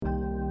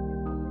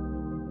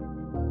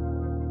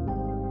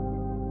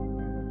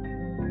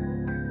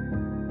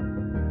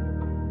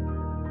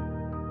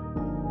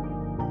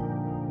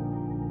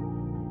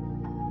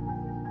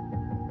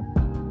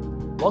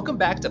Welcome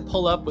back to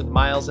Pull Up with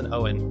Miles and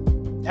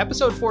Owen.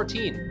 Episode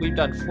 14. We've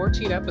done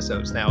 14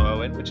 episodes now,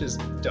 Owen, which is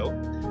dope.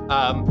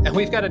 And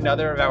we've got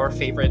another of our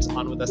favorites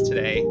on with us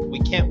today. We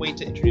can't wait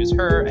to introduce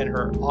her and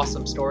her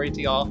awesome story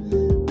to y'all.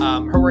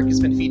 Her work has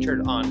been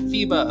featured on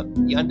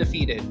FIBA, The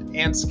Undefeated,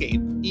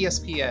 Andscape,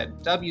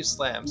 ESPN,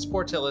 WSlam,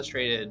 Sports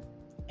Illustrated,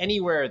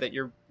 anywhere that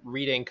you're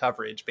reading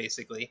coverage,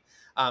 basically.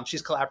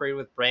 She's collaborated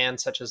with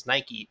brands such as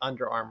Nike,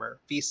 Under Armour,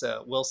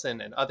 Visa,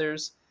 Wilson, and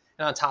others.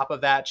 And on top of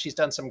that, she's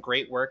done some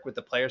great work with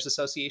the Players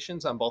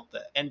Associations on both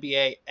the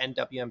NBA and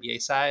WNBA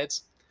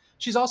sides.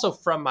 She's also,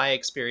 from my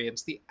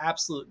experience, the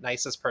absolute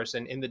nicest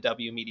person in the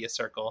W media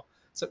circle.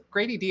 So,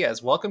 Greydy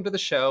Diaz, welcome to the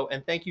show,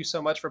 and thank you so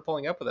much for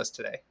pulling up with us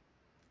today.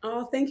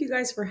 Oh, thank you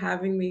guys for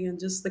having me and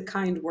just the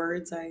kind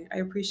words. I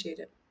appreciate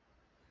it.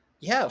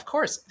 Yeah, of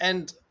course.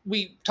 And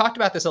we talked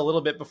about this a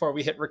little bit before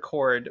we hit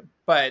record,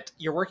 but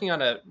you're working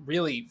on a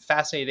really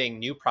fascinating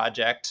new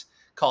project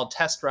called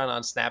Test Run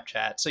on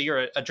Snapchat. So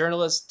you're a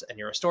journalist and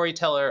you're a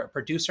storyteller, a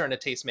producer, and a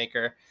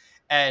tastemaker.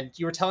 And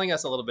you were telling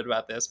us a little bit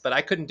about this, but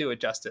I couldn't do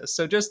it justice.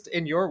 So just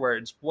in your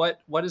words,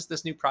 what is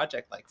this new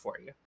project like for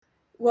you?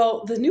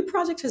 Well, the new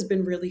project has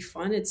been really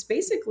fun. It's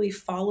basically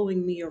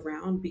following me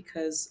around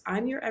because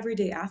I'm your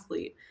everyday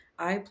athlete.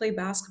 I play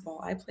basketball,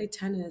 I play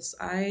tennis,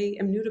 I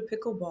am new to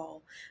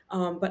pickleball,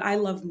 but I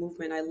love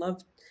movement. I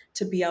love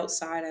to be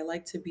outside. I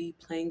like to be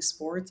playing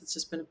sports. It's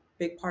just been a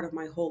big part of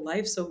my whole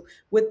life. So,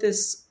 with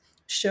this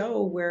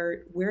show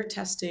where we're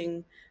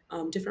testing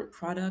different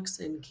products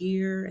and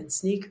gear and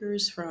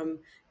sneakers from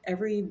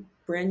every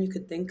brand you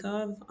could think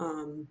of.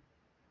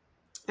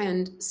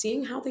 And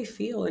seeing how they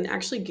feel and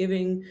actually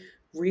giving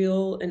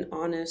real and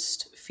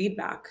honest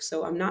feedback.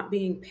 So I'm not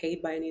being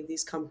paid by any of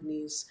these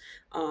companies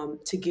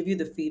to give you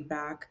the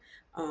feedback.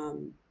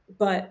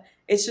 But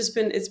it's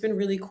been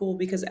really cool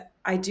because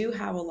I do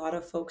have a lot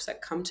of folks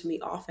that come to me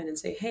often and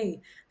say,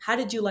 "Hey, how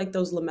did you like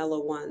those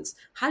LaMelo ones?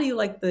 How do you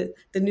like the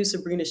new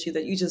Sabrina shoe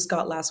that you just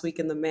got last week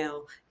in the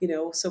mail?"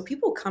 So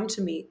people come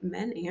to me,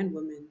 men and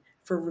women,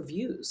 for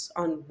reviews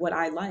on what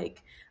I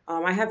like.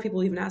 I have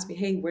people even ask me,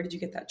 "Hey, where did you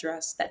get that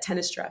dress, that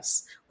tennis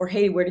dress?" Or,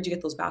 "Hey, where did you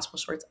get those basketball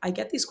shorts?" I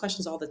get these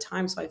questions all the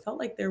time. So I felt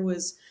like there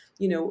was,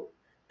 you know,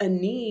 a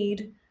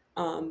need,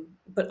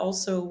 but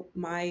also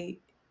my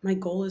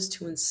goal is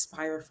to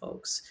inspire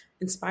folks,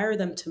 inspire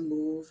them to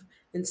move,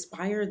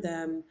 inspire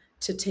them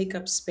to take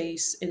up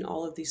space in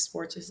all of these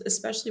sports,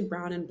 especially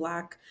brown and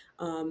black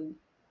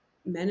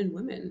men and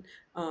women.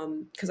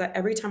 Because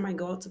every time I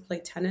go out to play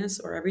tennis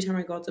or every time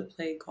I go out to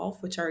play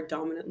golf, which are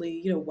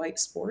dominantly, white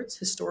sports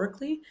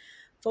historically,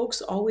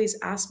 folks always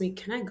ask me,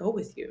 "Can I go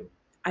with you?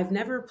 I've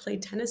never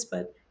played tennis,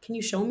 but can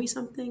you show me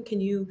something? Can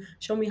you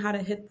show me how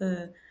to hit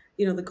the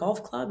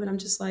golf club?" And I'm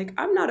just like,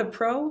 "I'm not a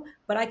pro,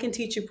 but I can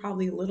teach you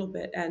probably a little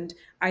bit." And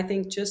I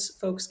think just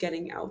folks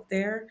getting out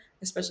there,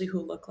 especially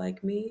who look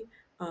like me,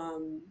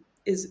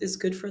 is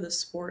good for the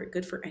sport,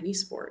 good for any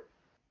sport.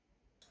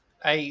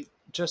 I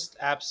just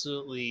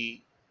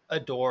absolutely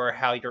adore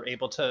how you're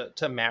able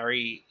to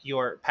marry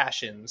your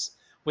passions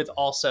with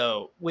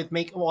also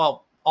making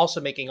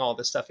all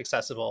this stuff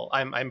accessible.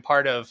 I'm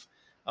part of,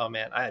 oh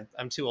man,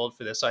 I'm too old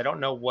for this, so I don't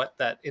know what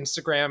that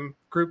Instagram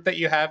group that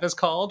you have is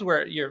called,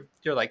 where you're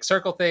like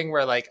circle thing,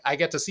 where like I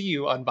get to see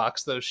you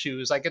unbox those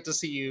shoes, I get to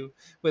see you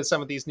with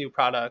some of these new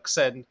products,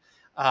 and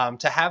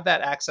to have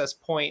that access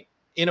point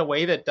in a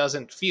way that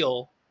doesn't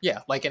feel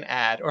like an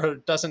ad, or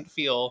doesn't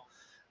feel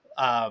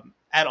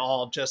at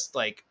all just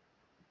like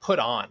put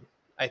on,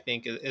 I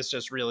think is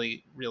just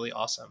really, really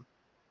awesome.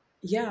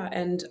 Yeah,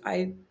 and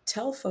I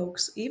tell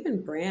folks,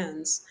 even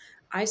brands,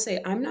 I say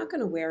I'm not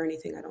going to wear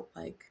anything I don't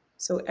like.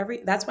 So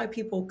that's why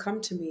people come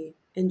to me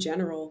in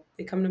general.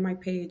 They come to my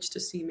page to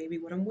see maybe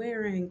what I'm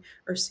wearing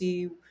or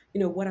see,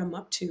 what I'm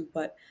up to,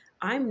 but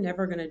I'm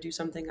never going to do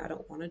something I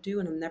don't want to do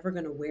and I'm never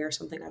going to wear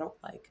something I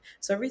don't like.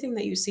 So everything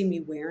that you see me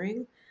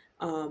wearing,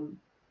 um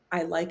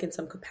I like in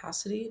some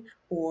capacity,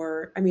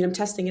 or I mean, I'm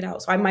testing it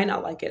out. So I might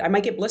not like it. I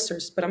might get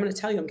blisters, but I'm going to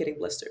tell you I'm getting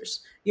blisters.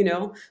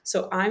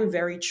 So I'm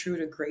very true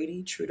to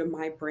Grady, true to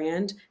my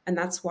brand, and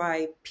that's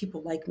why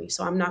people like me.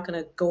 So I'm not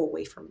going to go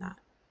away from that.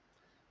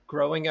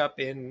 Growing up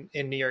in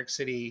New York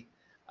City,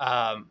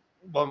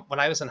 when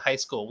I was in high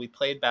school, we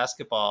played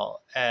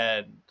basketball,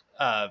 and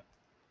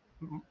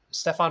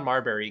Stefan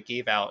Marbury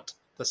gave out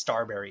the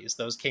Starberries.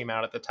 Those came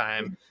out at the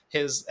time.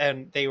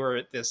 And they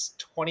were this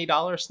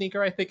 $20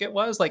 sneaker, I think it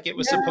was. Like, it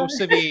was supposed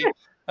to be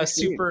a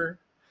super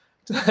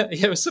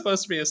it was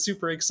supposed to be a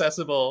super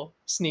accessible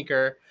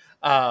sneaker.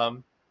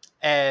 Um,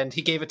 and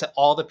he gave it to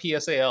all the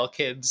PSAL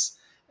kids,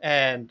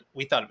 and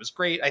we thought it was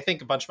great. I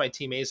think a bunch of my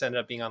teammates ended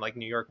up being on like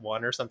New York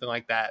One or something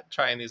like that,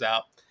 trying these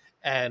out.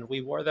 And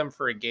we wore them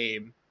for a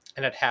game.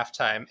 And at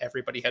halftime,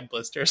 everybody had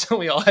blisters, and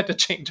we all had to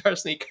change our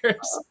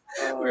sneakers.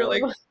 We were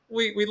like, Oh.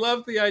 we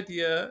love the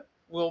idea.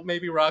 We'll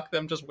maybe rock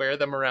them, just wear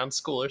them around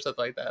school or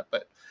something like that.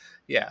 But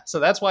yeah, so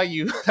that's why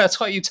you that's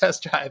why you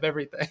test drive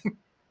everything.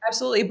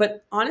 Absolutely.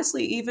 But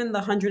honestly, even the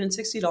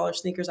 $160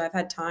 sneakers, I've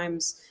had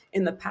times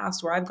in the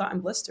past where I've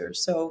gotten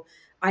blisters. So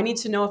I need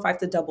to know if I have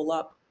to double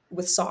up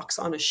with socks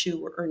on a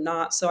shoe or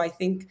not. So I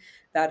think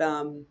that,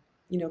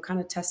 kind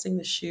of testing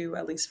the shoe,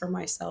 at least for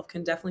myself,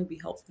 can definitely be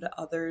helpful to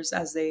others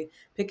as they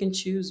pick and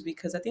choose,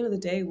 because at the end of the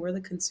day, we're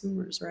the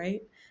consumers,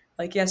 right?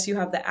 Like, yes, you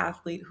have the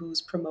athlete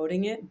who's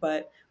promoting it,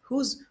 but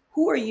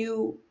who are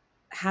you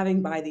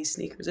having buy these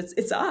sneakers?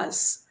 It's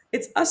us.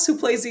 It's us who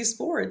plays these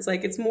sports.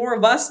 Like, it's more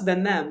of us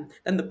than them,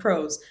 than the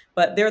pros.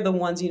 But they're the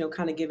ones,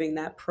 kind of giving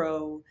that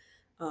pro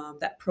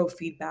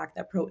feedback,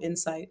 that pro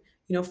insight,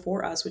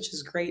 for us, which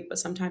is great. But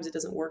sometimes it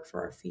doesn't work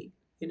for our feet.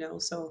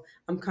 So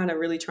I'm kind of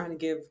really trying to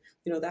give,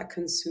 that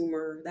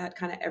consumer, that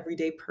kind of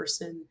everyday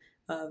person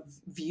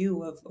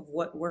view of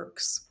what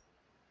works.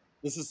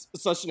 This is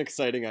such an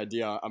exciting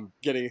idea. I'm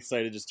getting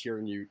excited just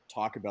hearing you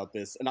talk about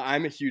this. And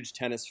I'm a huge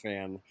tennis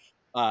fan.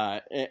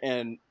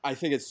 And I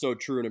think it's so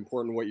true and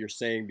important what you're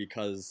saying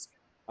because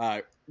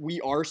we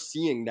are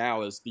seeing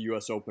now as the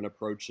US Open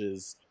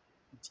approaches,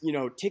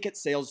 ticket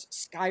sales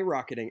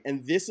skyrocketing.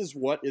 And this is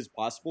what is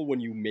possible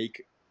when you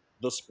make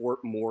the sport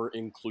more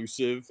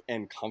inclusive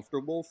and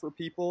comfortable for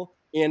people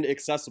and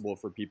accessible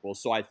for people.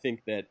 So I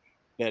think that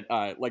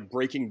like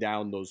breaking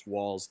down those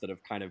walls that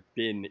have kind of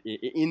been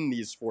in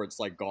these sports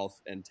like golf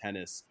and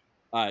tennis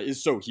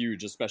is so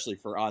huge, especially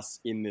for us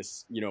in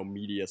this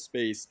media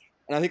space.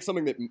 And I think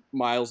something that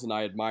Miles and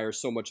I admire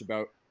so much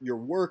about your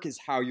work is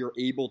how you're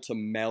able to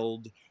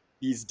meld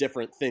these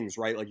different things,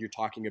 right? Like you're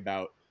talking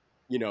about,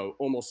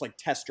 almost like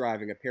test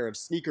driving a pair of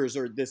sneakers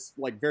or this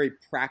like very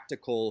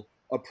practical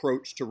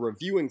approach to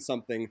reviewing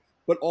something,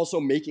 but also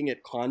making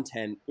it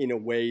content in a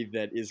way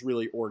that is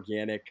really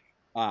organic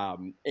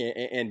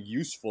and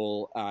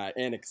useful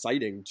and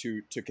exciting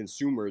to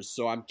consumers.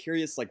 So I'm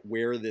curious, like,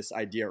 where this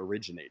idea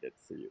originated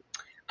for you.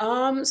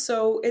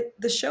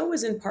 The show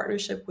is in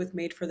partnership with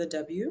Made for the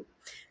W,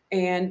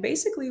 and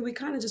basically we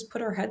kind of just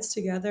put our heads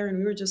together and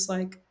we were just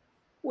like,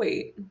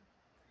 wait,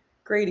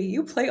 Grady,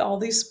 you play all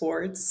these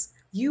sports.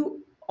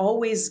 You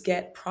always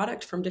get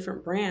product from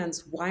different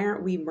brands. Why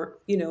aren't we,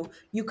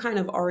 you kind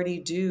of already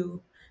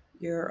do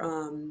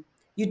your,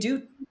 you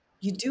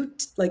do,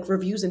 like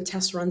reviews and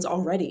test runs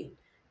already.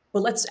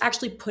 But let's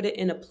actually put it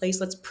in a place.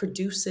 Let's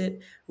produce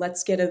it.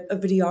 Let's get a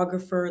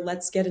videographer.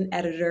 Let's get an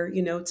editor,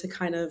 to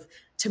kind of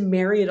to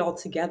marry it all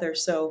together.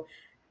 So,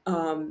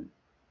 um,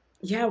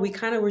 yeah, we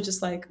kind of were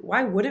just like,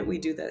 why wouldn't we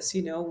do this?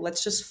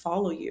 Let's just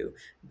follow you.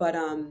 But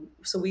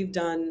so we've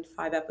done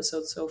 5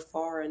 episodes so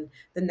far, and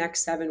the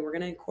next seven, we're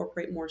going to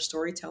incorporate more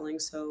storytelling.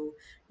 So,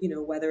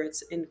 whether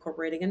it's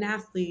incorporating an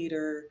athlete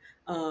or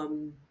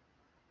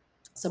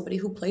somebody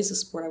who plays a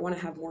sport, I want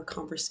to have more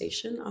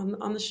conversation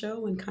on the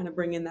show and kind of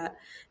bring in that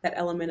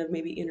element of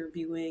maybe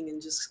interviewing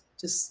and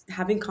just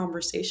having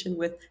conversation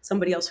with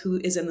somebody else who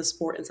is in the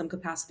sport in some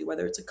capacity,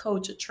 whether it's a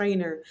coach, a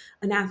trainer,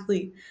 an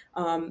athlete.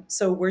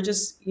 So we're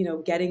just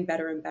getting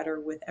better and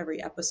better with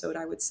every episode,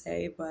 I would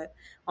say. But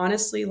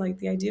honestly, like,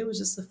 the idea was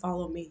just to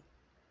follow me.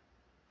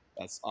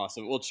 That's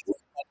awesome. Well, shout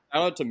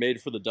out to Made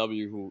for the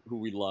W, who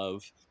we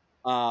love.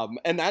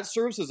 And that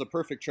serves as a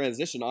perfect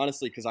transition,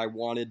 honestly, because I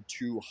wanted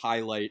to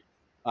highlight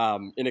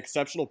an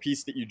exceptional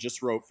piece that you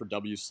just wrote for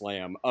W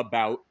Slam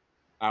about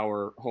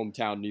our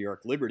hometown New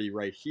York Liberty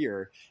right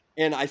here.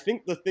 And I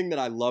think the thing that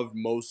I love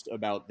most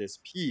about this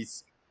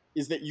piece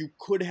is that you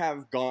could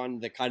have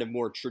gone the kind of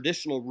more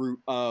traditional route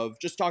of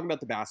just talking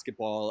about the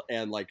basketball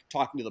and like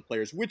talking to the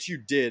players, which you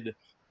did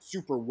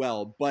super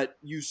well, but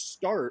you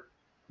start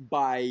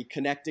by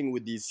connecting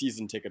with these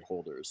season ticket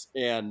holders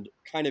and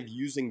kind of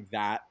using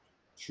that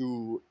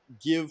to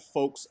give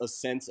folks a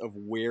sense of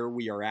where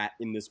we are at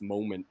in this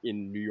moment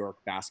in New York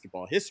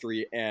basketball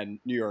history and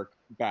New York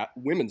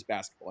women's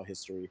basketball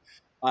history.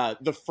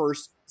 The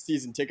first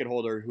season ticket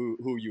holder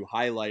who you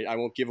highlight, I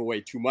won't give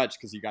away too much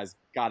because you guys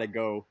got to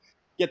go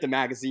get the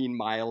magazine.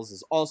 Miles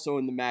is also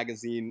in the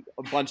magazine.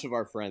 A bunch of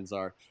our friends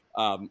are.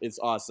 It's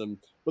awesome.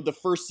 But the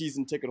first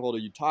season ticket holder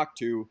you talk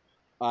to,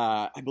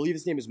 I believe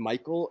his name is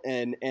Michael,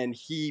 and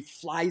he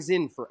flies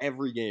in for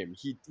every game.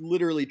 He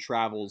literally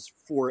travels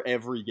for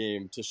every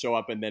game to show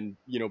up, and then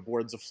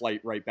boards a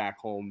flight right back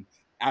home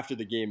after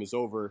the game is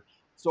over.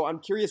 So I'm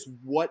curious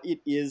what it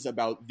is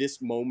about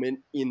this moment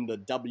in the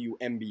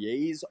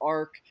WNBA's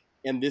arc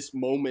and this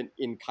moment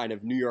in kind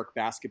of New York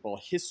basketball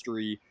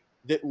history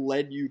that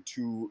led you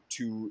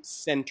to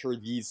center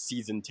these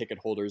season ticket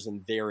holders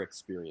and their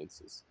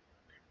experiences.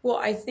 Well,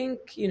 I think,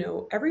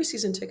 every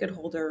season ticket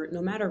holder,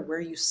 no matter where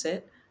you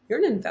sit, you're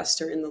an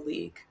investor in the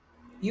league.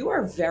 You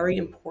are very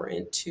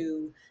important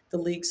to the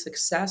league's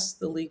success,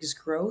 the league's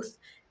growth.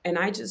 And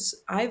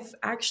I've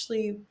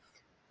actually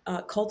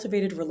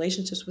cultivated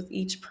relationships with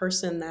each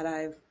person that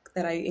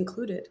I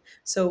included.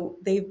 So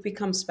they've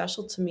become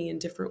special to me in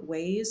different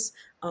ways.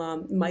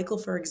 Michael,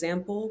 for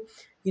example,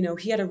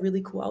 he had a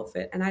really cool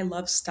outfit, and I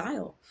love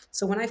style.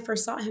 So when I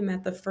first saw him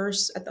at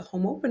the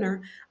home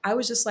opener, I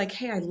was just like,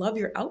 "Hey, I love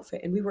your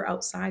outfit." And we were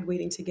outside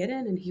waiting to get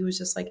in, and he was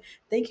just like,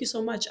 "Thank you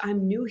so much.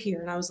 I'm new here."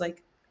 And I was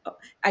like,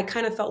 I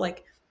kind of felt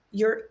like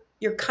you're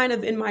kind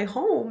of in my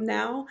home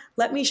now.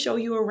 Let me show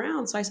you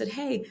around. So I said,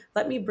 "Hey,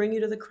 let me bring you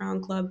to the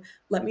Crown Club.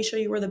 Let me show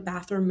you where the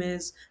bathroom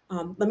is.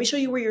 Let me show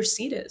you where your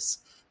seat is."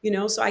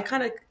 So I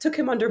kind of took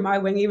him under my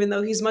wing, even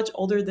though he's much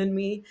older than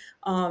me,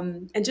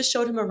 and just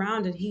showed him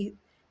around. And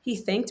he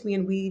thanked me,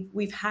 and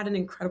we've had an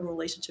incredible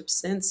relationship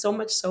since. So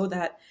much so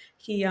that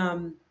he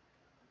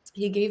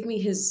gave me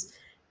his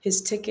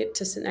ticket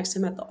to sit next to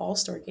him at the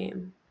All-Star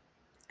game,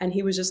 and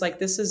he was just like,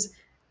 this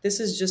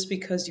is just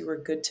because you were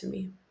good to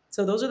me.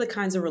 So those are the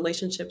kinds of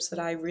relationships that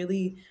I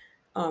really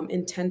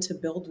intend to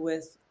build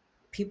with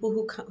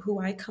people who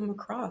I come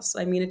across.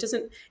 I mean, it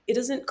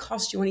doesn't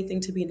cost you anything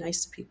to be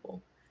nice to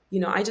people.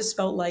 I just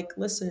felt like,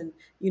 listen,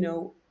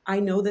 I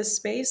know this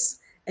space,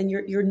 and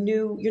you're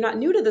new. You're not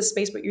new to this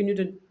space, but you're new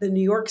to the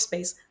New York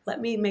space.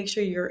 Let me make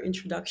sure your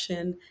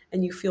introduction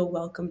and you feel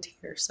welcomed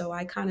here. So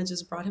I kind of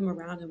just brought him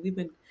around, and we've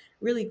been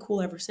really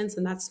cool ever since.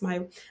 And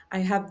I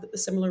have a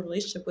similar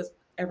relationship with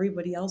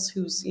everybody else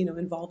who's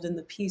involved in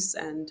the piece.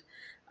 And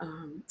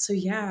so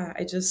yeah,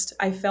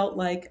 I felt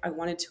like I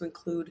wanted to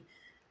include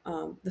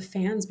the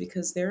fans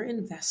because they're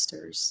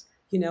investors,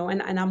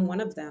 and I'm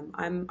one of them.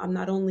 I'm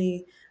not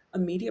only a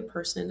media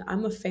person,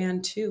 I'm a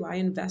fan too. I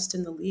invest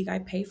in the league. I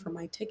pay for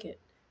my ticket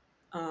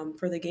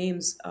for the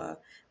games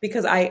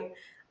because I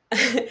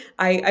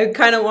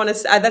kind of want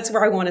to. That's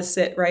where I want to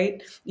sit,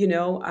 right?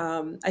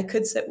 I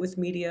could sit with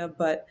media,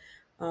 but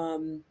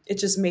it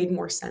just made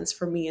more sense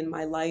for me in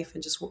my life,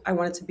 and just I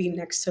wanted to be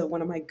next to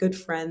one of my good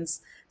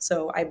friends,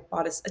 so I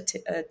bought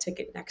a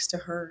ticket next to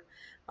her.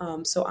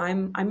 So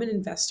I'm an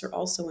investor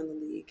also in the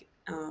league.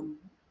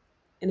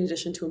 In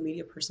addition to a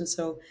media person.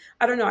 So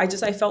I don't know. I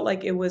felt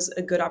like it was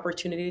a good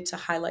opportunity to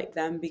highlight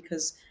them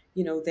because,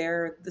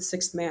 they're the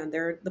sixth man,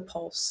 they're the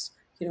pulse,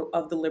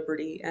 of the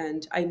Liberty.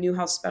 And I knew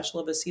how special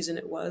of a season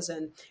it was.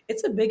 And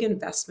it's a big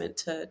investment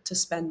to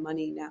spend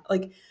money now.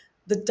 Like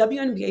the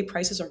WNBA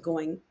prices are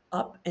going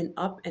up and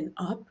up and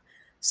up.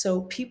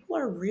 So people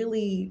are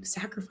really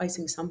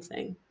sacrificing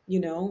something,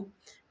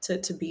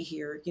 to be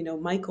here.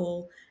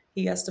 Michael,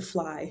 he has to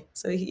fly.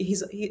 So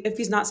if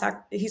he's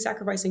not, he's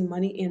sacrificing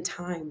money and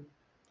time.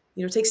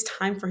 It takes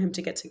time for him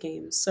to get to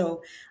games.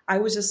 So I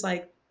was just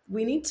like,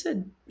 we need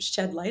to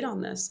shed light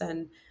on this.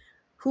 And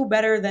who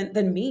better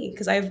than me?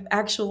 Because I have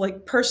actual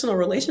like personal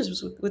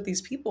relationships with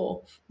these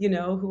people,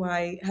 who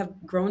I have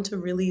grown to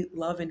really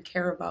love and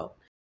care about.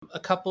 A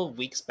couple of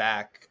weeks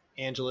back,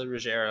 Angela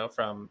Ruggiero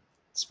from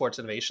Sports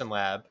Innovation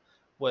Lab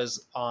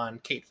was on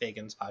Kate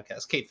Fagan's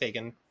podcast. Kate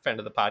Fagan, friend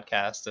of the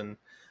podcast, and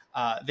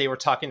they were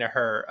talking to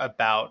her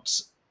about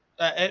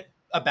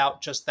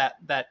just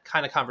that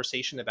kind of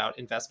conversation about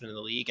investment in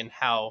the league, and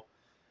how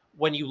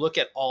when you look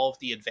at all of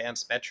the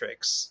advanced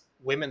metrics,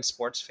 women's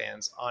sports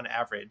fans on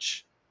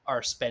average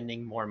are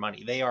spending more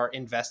money. They are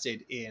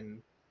invested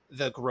in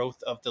the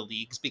growth of the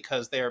leagues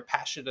because they're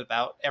passionate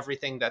about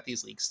everything that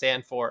these leagues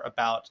stand for,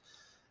 about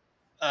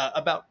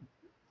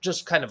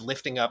just kind of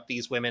lifting up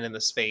these women in the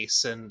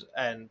space, and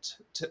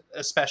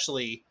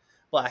especially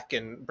Black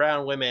and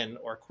brown women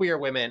or queer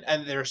women.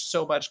 And there's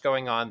so much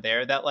going on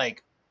there that,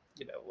 like,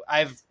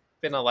 I've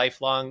been a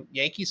lifelong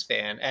Yankees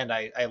fan, and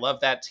I love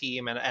that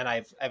team, and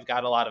I've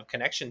got a lot of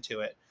connection to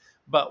it.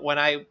 But when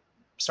I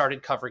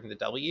started covering the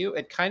W,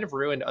 it kind of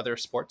ruined other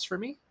sports for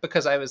me,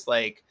 because I was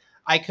like,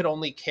 I could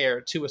only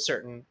care to a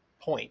certain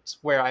point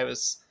where I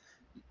was,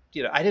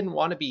 I didn't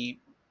want to be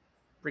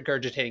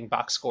regurgitating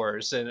box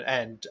scores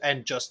and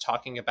just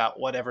talking about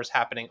whatever's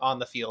happening on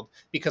the field,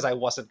 because I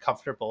wasn't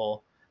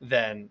comfortable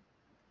then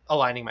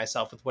aligning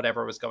myself with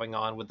whatever was going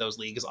on with those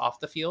leagues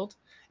off the field.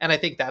 And I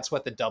think that's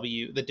what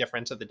the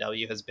difference of the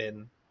W has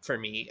been for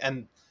me.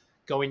 And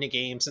going to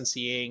games and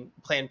seeing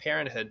Planned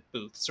Parenthood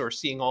booths, or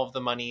seeing all of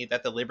the money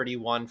that the Liberty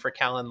won for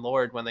Callan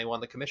Lord when they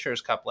won the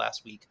Commissioner's Cup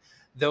last week,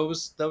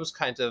 those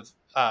kinds of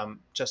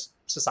just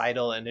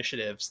societal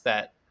initiatives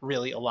that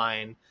really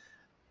align,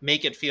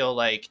 make it feel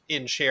like,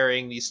 in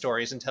sharing these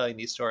stories and telling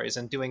these stories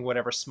and doing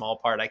whatever small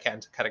part I can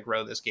to kind of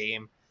grow this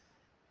game,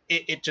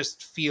 it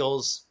just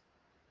feels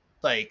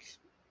like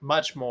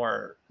much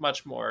more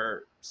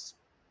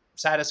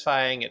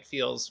satisfying. It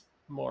feels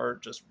more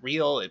just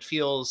real. It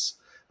feels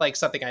like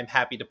something I'm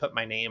happy to put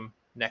my name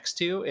next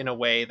to, in a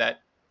way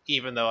that,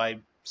 even though I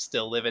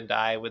still live and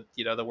die with,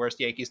 the worst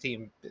Yankees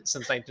team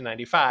since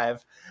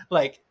 1995,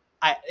 like,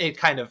 it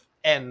kind of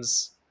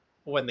ends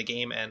when the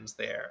game ends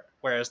there.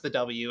 Whereas the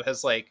W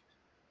has, like,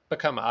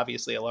 become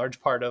obviously a large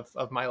part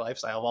of my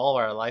lifestyle, of all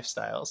of our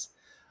lifestyles.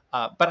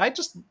 But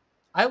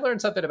I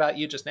learned something about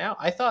you just now.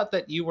 I thought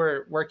that you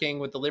were working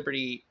with the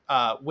Liberty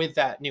with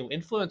that new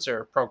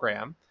influencer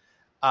program,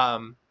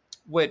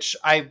 which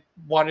I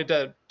wanted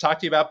to talk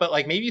to you about, but,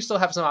 like, maybe you still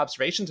have some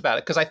observations about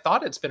it, because I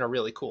thought it's been a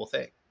really cool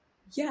thing.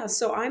 Yeah,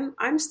 so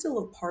I'm still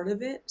a part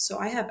of it. So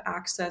I have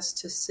access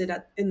to sit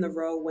in the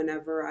row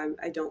whenever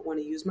I don't want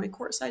to use my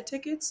courtside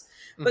tickets.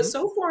 But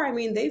so far, I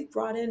mean, they've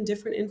brought in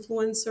different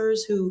influencers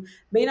who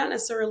may not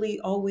necessarily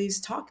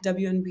always talk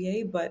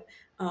WNBA, but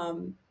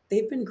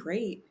they've been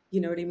great.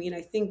 You know what I mean?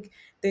 I think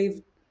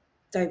they've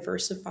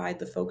diversified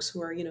the folks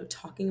who are,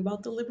 talking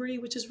about the Liberty,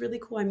 which is really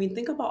cool. I mean,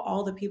 think about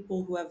all the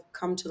people who have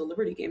come to the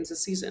Liberty games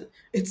this season.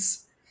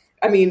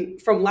 I mean,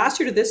 from last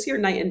year to this year,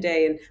 night and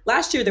day. And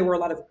last year, there were a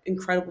lot of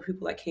incredible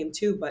people that came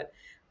too. But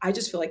I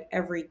just feel like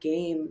every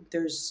game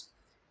there's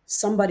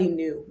somebody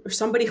new or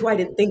somebody who I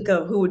didn't think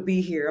of who would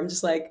be here. I'm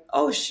just like,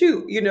 oh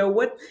shoot, you know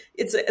what?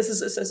 It's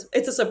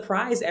a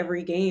surprise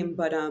every game.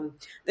 But the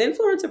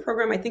influencer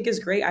program I think is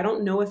great. I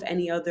don't know if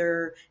any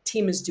other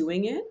team is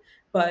doing it,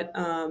 but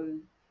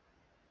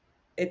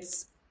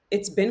it's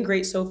it's been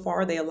great so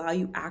far. They allow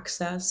you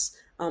access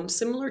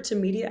similar to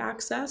media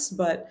access,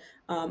 but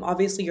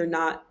obviously you're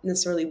not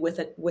necessarily with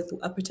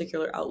a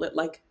particular outlet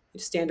like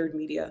standard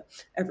media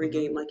every Hmm.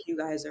 game, like you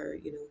guys are,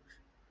 you know,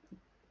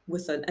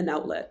 with an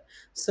outlet.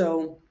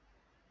 So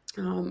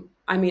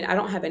I mean, I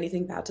don't have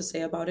anything bad to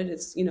say about it.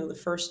 It's, you know, the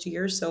first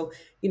year. So,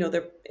 you know,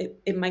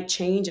 it might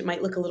change. It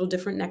might look a little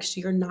different next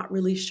year. Not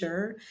really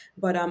sure.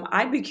 But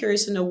I'd be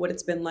curious to know what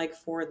it's been like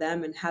for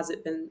them and has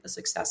it been a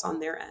success on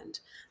their end.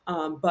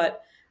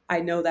 But I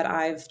know that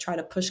I've tried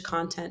to push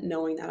content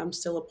knowing that I'm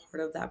still a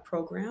part of that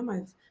program.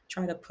 I've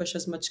tried to push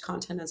as much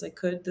content as I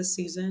could this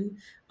season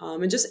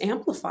and just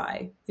amplify.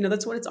 You know,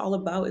 that's what it's all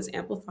about is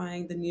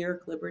amplifying the New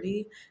York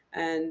Liberty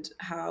and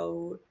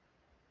how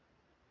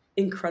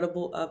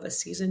incredible of a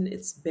season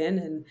it's been.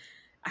 And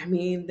I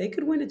mean, they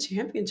could win a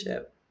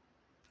championship.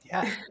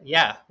 Yeah,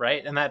 yeah,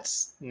 right. And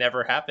that's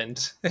never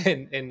happened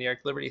in New York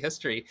Liberty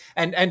history.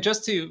 And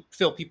just to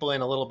fill people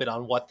in a little bit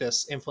on what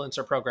this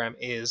influencer program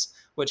is,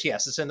 which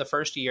yes, it's in the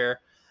first year.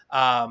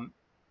 Um,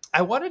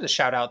 I wanted to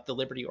shout out the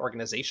Liberty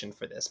organization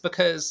for this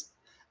because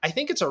I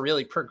think it's a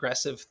really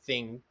progressive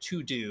thing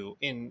to do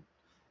in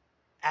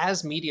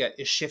as media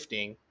is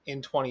shifting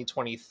in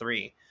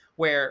 2023,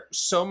 where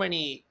so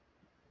many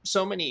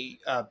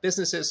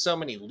businesses, so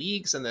many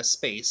leagues in this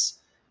space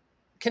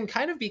can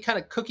kind of be kind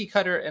of cookie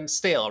cutter and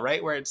stale,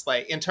 right? Where it's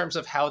like in terms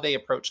of how they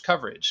approach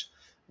coverage,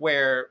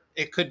 where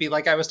it could be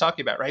like I was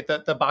talking about, right?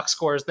 The box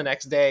scores the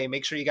next day,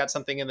 make sure you got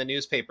something in the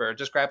newspaper,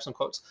 just grab some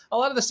quotes. A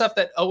lot of the stuff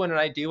that Owen and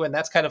I do, and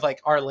that's kind of like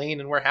our lane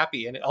and we're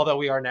happy. And although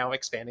we are now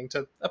expanding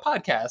to a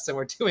podcast and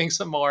we're doing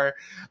some more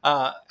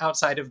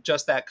outside of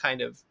just that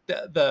kind of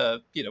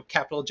the you know,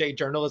 capital J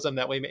journalism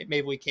that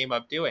maybe we came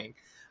up doing.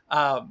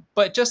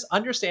 But just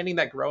understanding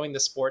that growing the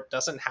sport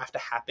doesn't have to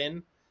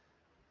happen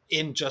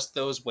in just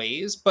those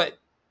ways, but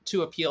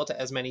to appeal to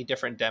as many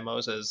different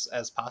demos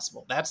as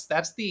possible. That's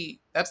the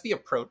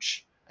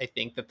approach I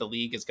think that the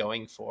league is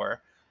going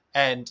for,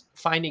 and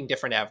finding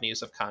different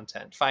avenues of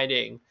content,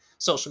 finding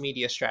social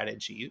media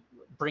strategy,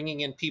 bringing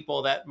in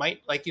people that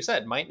might, like you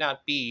said, might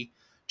not be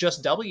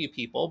just W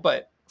people,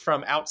 but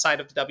from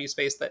outside of the W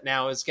space that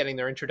now is getting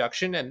their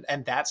introduction,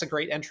 and that's a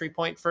great entry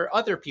point for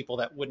other people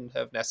that wouldn't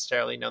have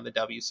necessarily known the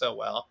W so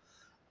well.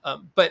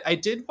 But I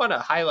did want to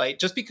highlight,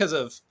 just because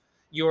of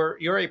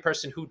you're a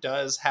person who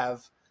does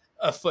have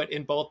a foot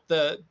in both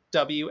the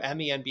W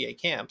and the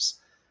NBA camps.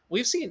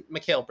 We've seen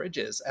Mikal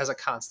Bridges as a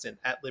constant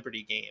at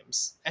Liberty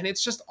games, and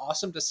it's just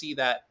awesome to see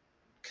that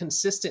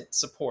consistent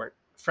support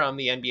from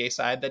the NBA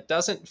side that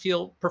doesn't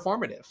feel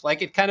performative,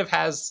 like it kind of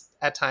has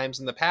at times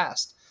in the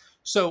past.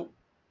 So,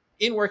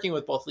 in working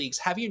with both leagues,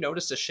 have you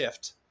noticed a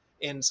shift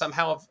in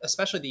somehow,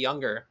 especially the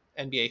younger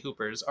NBA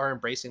hoopers are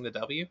embracing the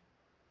W?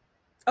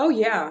 Oh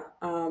yeah,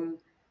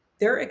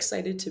 they're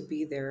excited to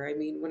be there. I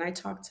mean, when I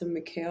talked to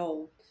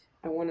Mikhail,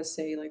 I want to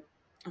say like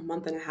a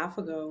month and a half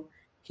ago,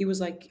 he was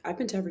like, "I've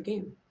been to every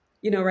game."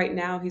 You know, right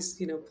now he's,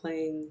 you know,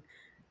 playing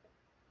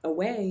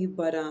away,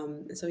 but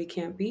so he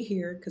can't be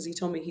here because he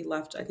told me he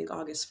left I think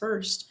August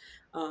 1st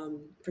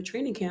for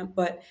training camp.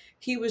 But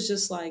he was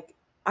just like,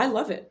 I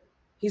love it.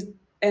 He's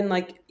and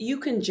like you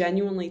can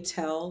genuinely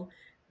tell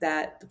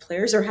that the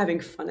players are having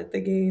fun at the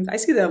games. I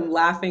see them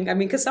laughing. I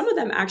mean, because some of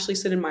them actually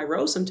sit in my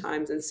row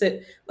sometimes and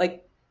sit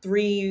like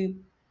 3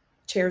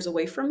 chairs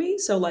away from me.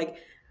 So like,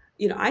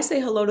 you know, I say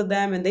hello to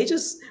them and they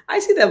just I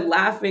see them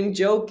laughing,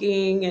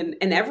 joking, and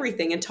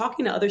everything, and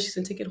talking to other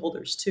season ticket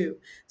holders too.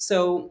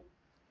 So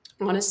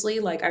honestly,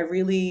 like I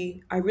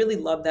really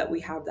love that we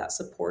have that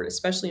support,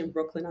 especially in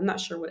Brooklyn. I'm not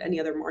sure what any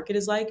other market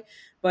is like,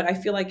 but I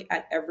feel like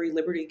at every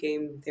Liberty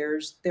game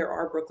there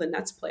are Brooklyn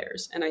Nets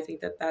players, and I think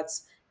that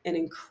that's an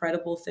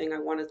incredible thing. I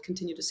want to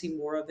continue to see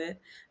more of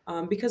it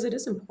because it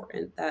is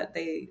important that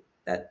the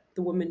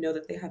women know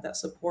that they have that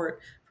support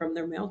from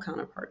their male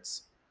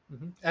counterparts.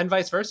 And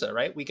vice versa,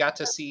 right? We got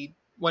to see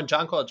when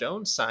John Jonquil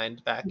Jones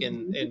signed back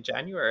Mhm. in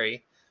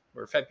January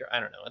or February. I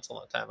don't know. It's a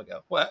long time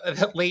ago. Well,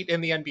 late in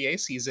the NBA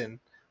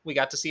season, we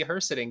got to see her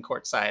sitting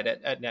courtside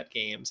at net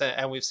games,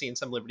 and we've seen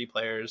some Liberty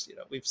players. You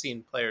know, we've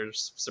seen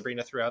players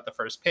Sabrina throughout the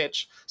first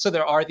pitch. So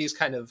there are these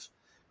kind of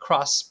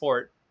cross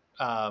sport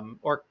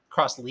or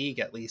cross league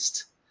at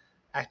least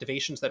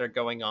activations that are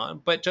going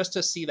on, but just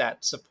to see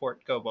that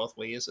support go both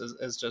ways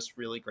is just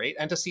really great,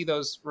 and to see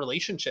those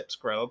relationships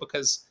grow,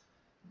 because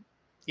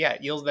yeah,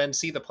 you'll then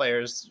see the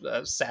players.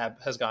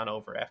 Sab has gone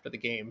over after the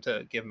game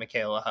to give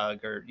Mikhail a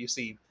hug, or you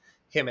see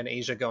him and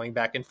Asia going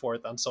back and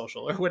forth on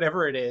social or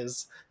whatever it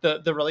is.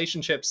 The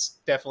relationships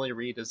definitely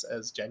read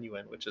as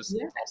genuine, which is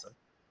Yeah. awesome.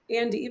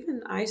 And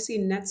even I see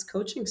Nets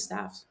coaching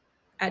staff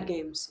at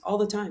games all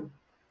the time.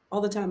 All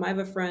the time. I have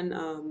a friend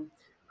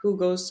who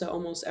goes to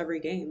almost every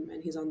game,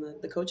 and he's on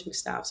the coaching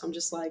staff. So I'm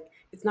just like,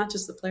 it's not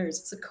just the players,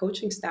 it's the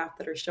coaching staff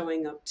that are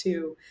showing up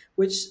too,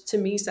 which to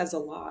me says a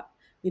lot.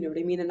 You know what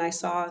I mean? And I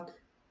saw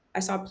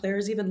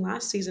players even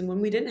last season when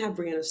we didn't have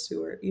Brianna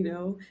Stewart,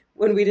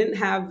 when we didn't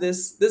have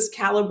this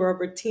caliber of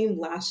a team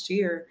last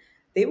year,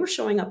 they were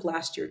showing up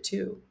last year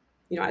too.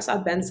 I saw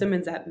Ben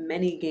Simmons at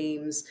many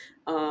games.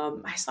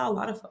 I saw a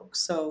lot of folks.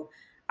 So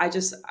I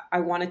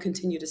want to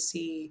continue to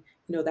see,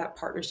 that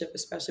partnership,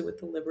 especially with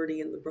the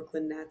Liberty and the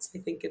Brooklyn Nets. I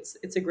think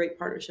it's a great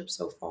partnership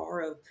so far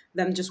of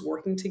them just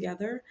working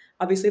together.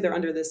 Obviously, they're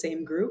under the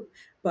same group,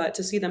 but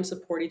to see them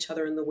support each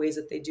other in the ways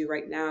that they do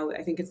right now,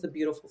 I think it's the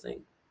beautiful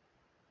thing.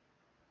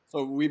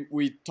 So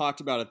we talked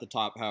about at the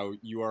top how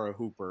you are a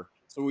hooper.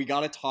 So we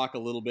got to talk a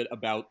little bit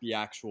about the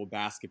actual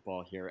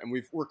basketball here. And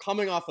we're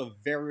coming off a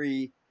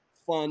very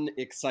fun,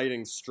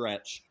 exciting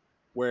stretch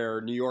where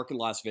New York and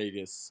Las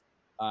Vegas,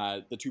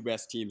 the two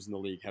best teams in the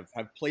league, have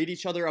played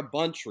each other a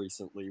bunch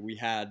recently. We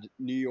had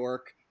New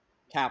York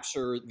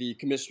capture the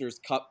Commissioner's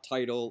Cup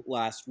title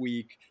last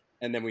week,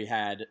 and then we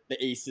had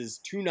the Aces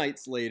 2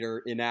 nights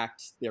later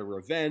enact their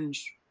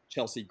revenge.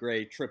 Chelsea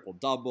Gray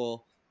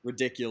triple-double,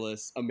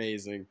 ridiculous,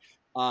 amazing.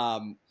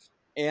 Um,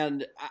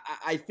 and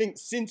I think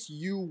since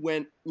you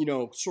went,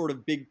 sort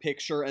of big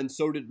picture, and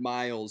so did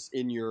Miles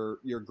in your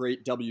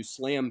great W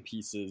Slam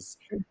pieces,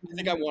 I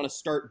think I want to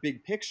start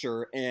big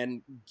picture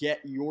and get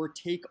your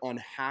take on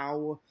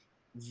how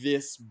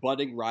this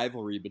budding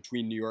rivalry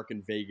between New York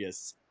and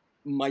Vegas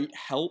might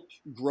help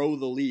grow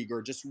the league,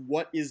 or just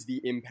what is the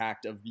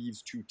impact of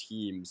these two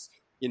teams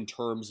in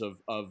terms of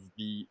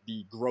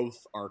the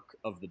growth arc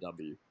of the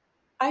W.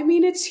 I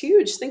mean, it's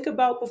huge. Think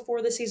about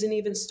before the season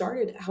even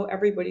started, how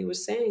everybody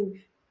was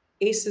saying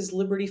Aces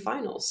Liberty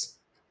Finals.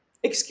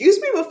 Excuse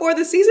me, before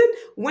the season?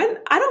 When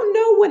I don't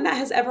know when that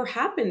has ever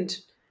happened.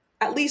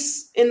 At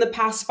least in the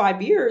past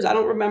 5 years, I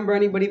don't remember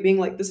anybody being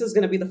like, this is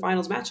going to be the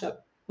finals matchup.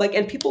 Like,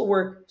 and people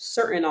were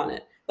certain on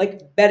it,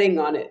 like betting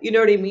on it. You know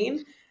what I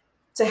mean?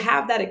 To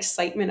have that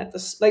excitement at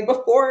the like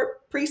before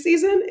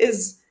preseason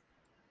is,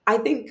 I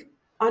think,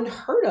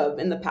 unheard of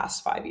in the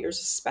past 5 years,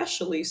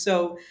 especially.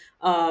 So,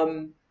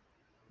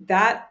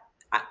 that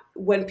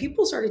when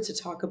people started to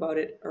talk about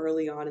it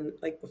early on and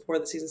like before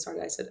the season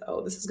started, I said,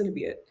 oh, this is going to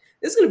be it.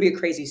 This is going to be a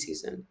crazy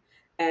season.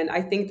 And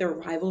I think their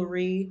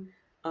rivalry,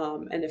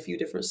 and a few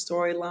different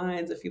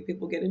storylines, a few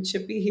people getting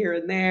chippy here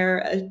and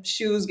there,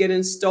 shoes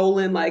getting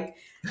stolen, like,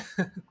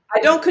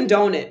 I don't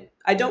condone it.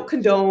 I don't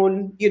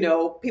condone,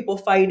 people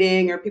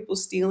fighting or people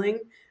stealing,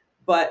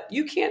 but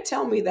you can't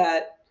tell me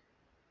that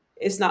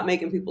it's not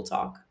making people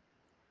talk.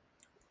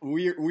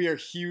 We are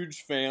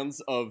huge fans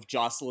of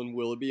Jocelyn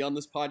Willoughby on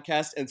this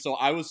podcast, and so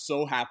I was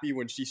so happy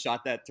when she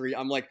shot that three.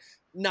 I'm like,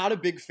 not a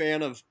big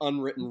fan of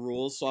unwritten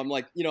rules, so I'm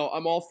like,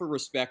 I'm all for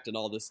respect and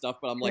all this stuff,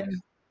 but I'm like,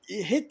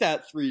 hit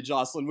that three,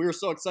 Jocelyn. We were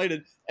so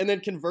excited. And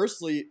then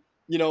conversely,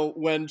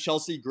 when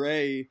Chelsea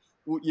Gray,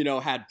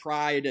 had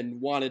pride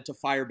and wanted to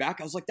fire back,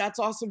 I was like, that's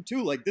awesome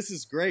too. Like, this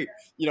is great.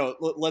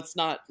 Let's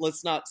not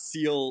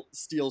steal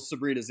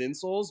Sabrina's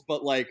insoles,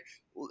 but like,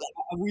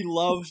 we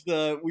love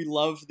the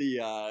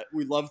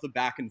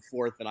back and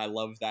forth, and I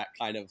love that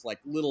kind of like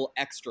little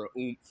extra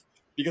oomph,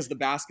 because the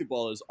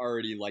basketball is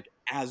already like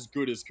as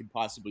good as could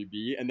possibly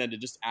be, and then to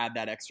just add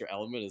that extra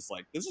element is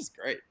like, this is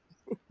great.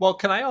 Well,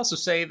 can I also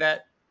say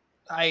that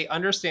I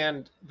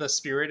understand the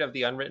spirit of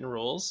the unwritten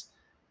rules,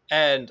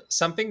 and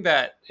something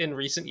that in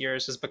recent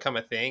years has become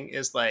a thing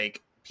is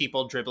like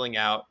people dribbling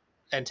out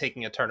and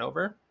taking a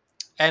turnover.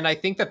 And I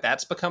think that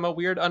that's become a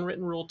weird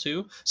unwritten rule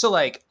too. So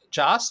like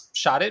Joss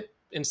shot it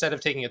instead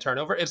of taking a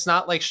turnover. It's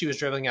not like she was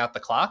dribbling out the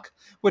clock,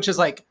 which is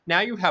like,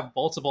 now you have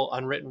multiple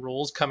unwritten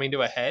rules coming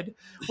to a head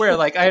where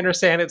like, I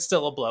understand it's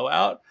still a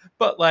blowout,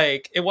 but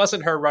like, it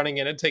wasn't her running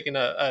in and taking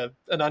an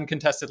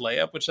uncontested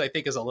layup, which I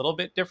think is a little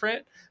bit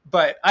different.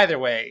 But either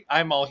way,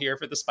 I'm all here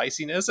for the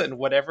spiciness, and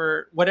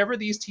whatever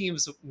these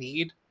teams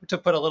need to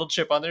put a little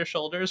chip on their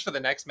shoulders for the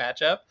next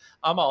matchup,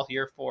 I'm all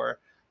here for.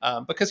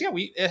 Because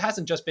it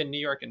hasn't just been New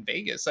York and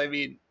Vegas. I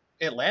mean,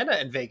 Atlanta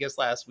and Vegas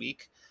last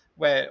week,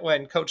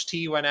 when Coach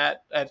T went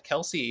at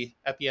Kelsey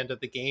at the end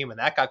of the game, and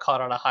that got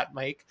caught on a hot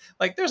mic.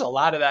 Like, there's a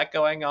lot of that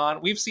going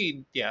on. We've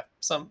seen,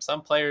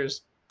 some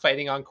players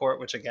fighting on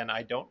court, which again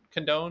I don't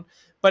condone,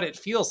 but it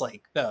feels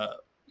like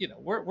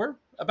we're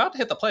about to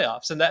hit the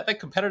playoffs, and that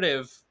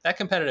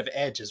competitive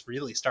edge is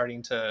really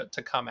starting to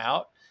come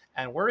out,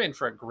 and we're in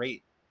for a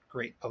great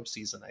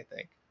postseason, I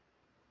think.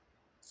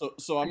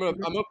 So I'm gonna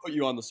put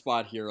you on the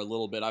spot here a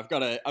little bit. I've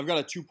got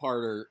a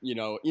two-parter,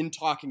 in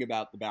talking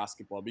about the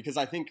basketball, because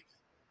I think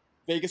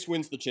Vegas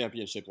wins the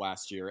championship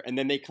last year, and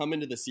then they come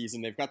into the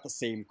season, they've got the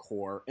same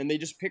core, and they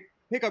just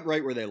pick up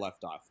right where they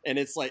left off. And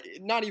it's like,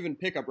 not even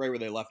pick up right where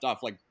they left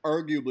off, like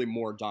arguably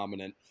more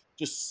dominant,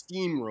 just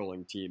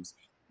steamrolling teams.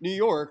 New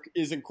York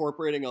is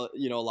incorporating a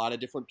lot of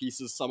different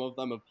pieces. Some of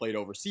them have played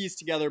overseas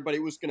together, but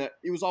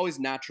it was always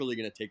naturally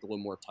gonna take a little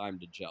more time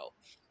to gel.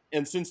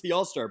 And since the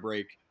All-Star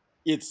break,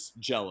 it's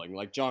gelling.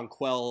 Like,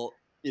 Jonquel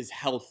is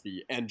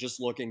healthy and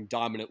just looking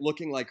dominant,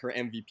 looking like her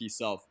MVP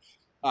self.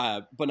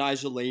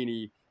 Benai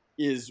Laney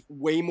is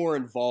way more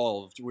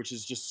involved, which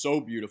is just so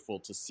beautiful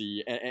to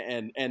see.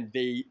 And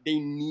they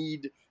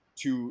need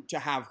to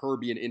have her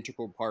be an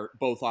integral part,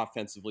 both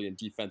offensively and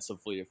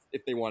defensively,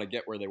 if they want to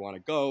get where they want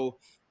to go.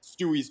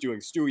 Stewie's doing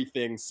Stewie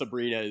things.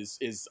 Sabrina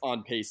is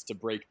on pace to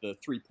break the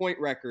 3-point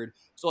record.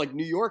 So like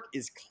New York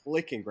is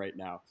clicking right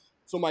now.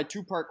 So my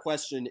 2-part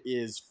question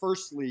is,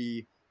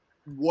 firstly,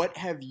 what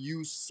have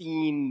you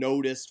seen,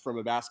 noticed from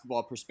a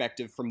basketball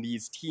perspective from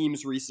these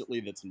teams recently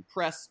that's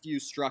impressed you,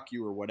 struck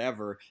you, or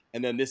whatever?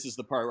 And then this is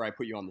the part where I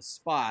put you on the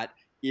spot,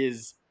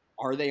 is,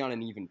 are they on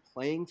an even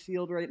playing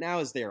field right now?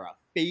 Is there a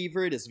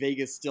favorite? Is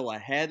Vegas still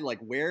ahead? Like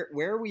where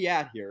are we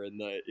at here in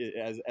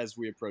the as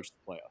we approach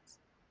the playoffs?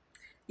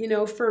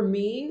 For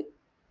me,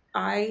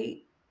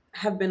 I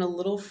have been a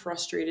little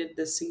frustrated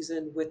this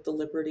season with the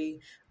Liberty.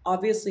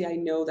 Obviously, I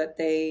know that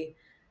they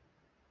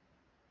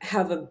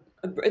have a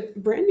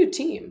brand new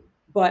team,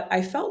 but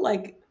I felt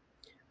like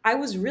I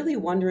was really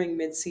wondering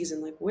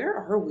mid-season, like, where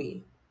are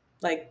we?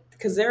 Like,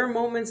 because there are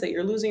moments that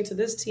you're losing to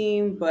this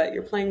team, but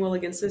you're playing well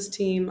against this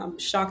team. I'm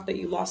shocked that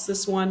you lost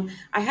this one.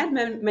 I had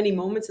many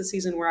moments this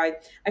season where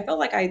I felt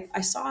like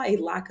I saw a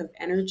lack of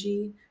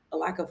energy, a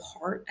lack of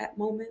heart at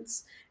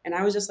moments. And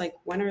I was just like,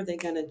 when are they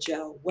going to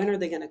gel? When are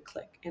they going to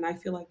click? And I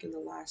feel like in the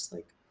last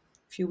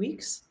few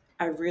weeks,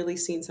 I've really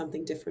seen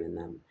something different in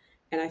them.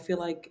 And I feel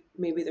like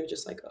maybe they're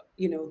just like,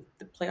 the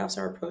playoffs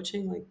are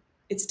approaching. Like,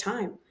 it's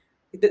time.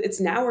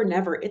 It's now or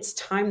never. It's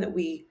time that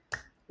we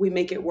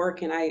make it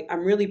work. And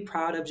I'm really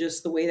proud of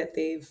just the way that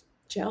they've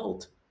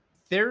gelled.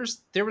 There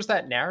was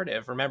that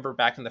narrative, remember,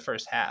 back in the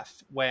first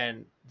half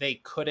when they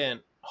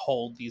couldn't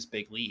hold these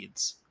big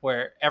leads,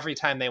 where every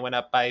time they went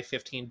up by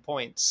 15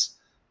 points,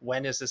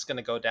 when is this going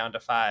to go down to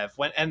 5?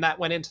 And that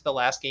went into the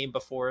last game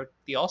before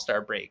the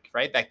All-Star break,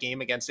 right? That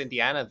game against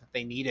Indiana that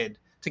they needed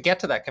to get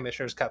to that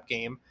Commissioner's Cup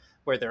game,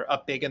 where they're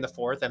up big in the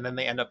fourth and then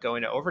they end up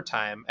going to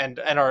overtime and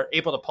are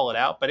able to pull it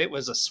out. But it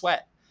was a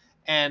sweat.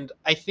 And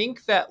I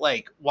think that,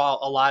 like, while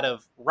a lot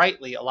of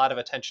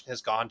attention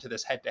has gone to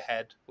this head to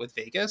head with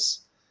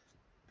Vegas,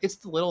 it's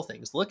the little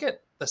things. Look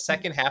at the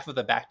second half of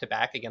the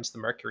back-to-back against the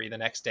Mercury the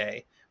next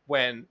day,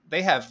 when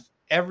they have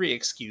every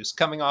excuse,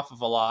 coming off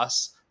of a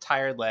loss,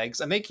 tired legs,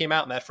 and they came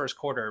out in that first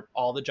quarter,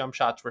 all the jump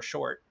shots were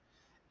short.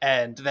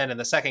 And then in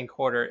the second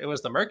quarter, it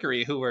was the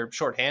Mercury who were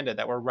shorthanded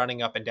that were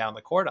running up and down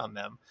the court on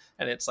them.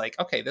 And it's like,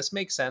 okay, this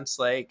makes sense.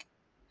 Like,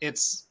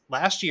 it's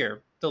last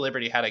year, the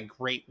Liberty had a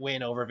great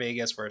win over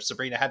Vegas where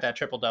Sabrina had that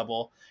triple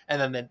double.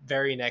 And then the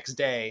very next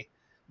day,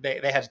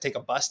 they had to take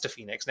a bus to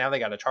Phoenix. Now they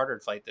got a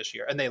chartered flight this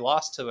year. And they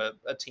lost to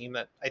a team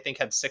that I think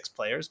had 6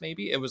 players,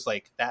 maybe. It was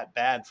like that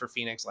bad for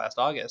Phoenix last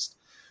August.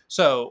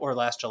 Or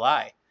last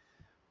July.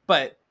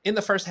 But in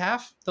the first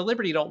half, the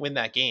Liberty don't win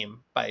that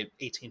game by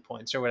 18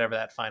 points or whatever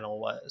that final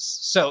was.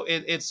 So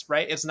it's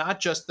right. It's not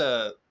just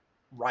the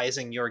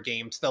rising your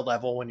game to the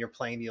level when you're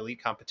playing the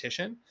elite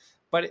competition,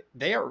 but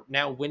they are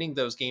now winning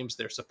those games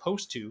they're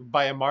supposed to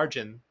by a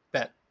margin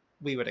that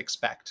we would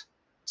expect.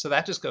 So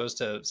that just goes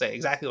to say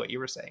exactly what you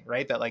were saying,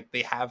 right? That like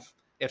they have,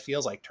 it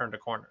feels like, turned a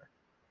corner.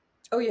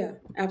 Oh yeah,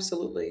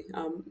 absolutely.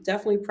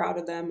 Definitely proud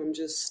of them.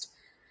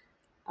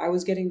 I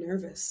was getting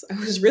nervous. I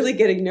was really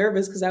getting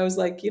nervous because I was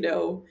like,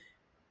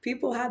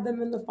 people had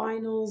them in the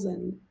finals,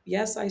 and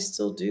yes, I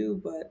still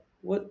do, but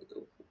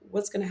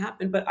what's going to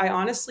happen? But I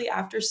honestly,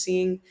 I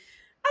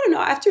don't know,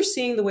 after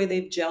seeing the way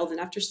they've gelled and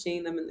after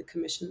seeing them in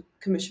the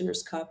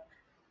Commissioner's Cup,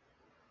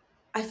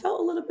 I felt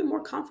a little bit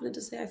more confident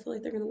to say I feel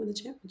like they're going to win the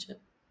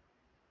championship.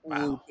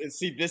 Wow. Ooh,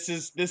 see, this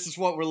is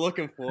what we're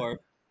looking for.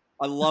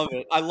 I love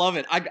it. I love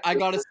it. I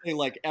gotta say,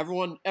 like,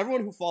 everyone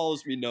who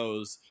follows me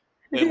knows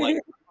that, like,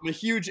 I'm a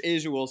huge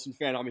Asia Wilson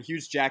fan. I'm a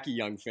huge Jackie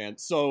Young fan.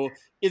 So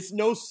it's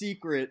no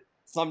secret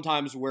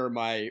sometimes where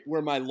my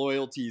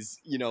loyalties,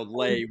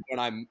 lay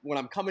when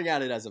I'm coming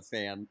at it as a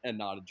fan and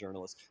not a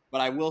journalist.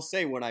 But I will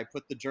say, when I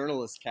put the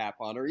journalist cap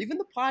on, or even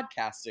the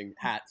podcasting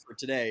hat for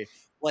today,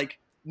 like,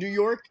 New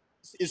York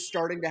is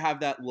starting to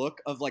have that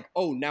look of like,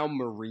 oh, now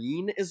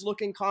Marine is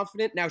looking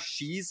confident. Now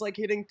she's like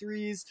hitting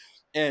threes.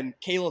 And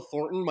Kayla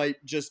Thornton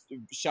might just,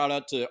 shout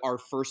out to our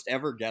first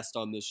ever guest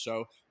on this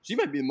show. She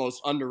might be the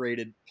most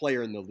underrated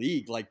player in the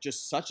league. Like,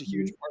 just such a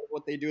huge part of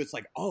what they do. It's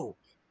like, oh,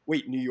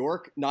 wait, New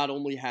York not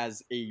only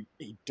has a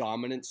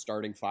dominant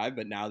starting 5,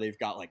 but now they've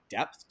got like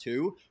depth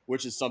too,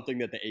 which is something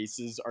that the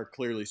Aces are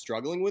clearly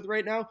struggling with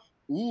right now.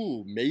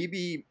 Ooh,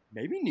 maybe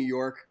New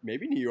York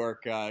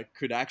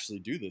could actually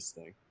do this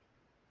thing.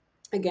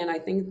 Again, I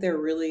think they're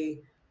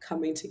really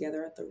coming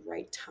together at the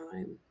right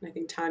time. And I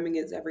think timing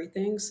is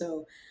everything.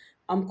 So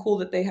I'm cool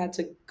that they had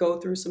to go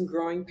through some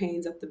growing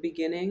pains at the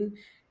beginning.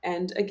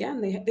 And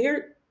again,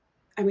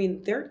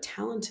 they're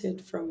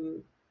talented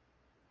from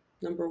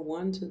number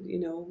one to,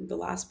 the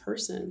last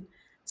person.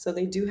 So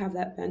they do have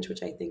that bench,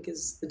 which I think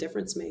is the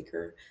difference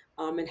maker,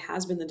 and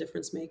has been the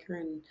difference maker.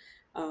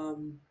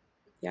 And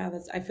yeah,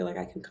 I feel like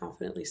I can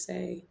confidently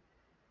say,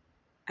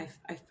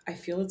 I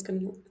feel it's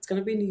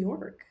gonna be New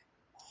York.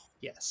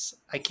 Yes,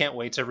 I can't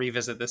wait to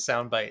revisit this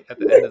soundbite at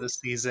the end of the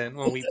season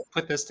when we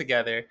put this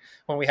together,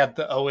 when we had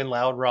the Owen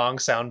Loud wrong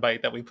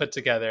soundbite that we put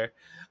together.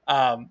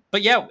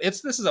 But yeah,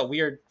 this is a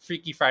weird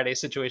Freaky Friday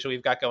situation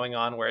we've got going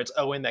on where it's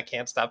Owen that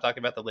can't stop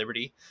talking about the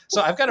Liberty.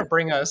 So I've got to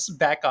bring us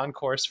back on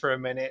course for a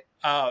minute.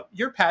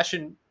 Your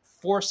passion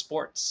for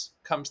sports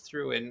comes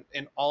through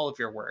in all of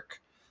your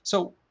work.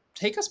 So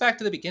take us back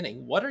to the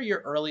beginning. What are your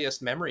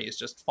earliest memories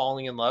just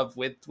falling in love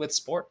with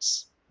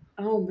sports?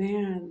 Oh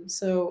man.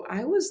 So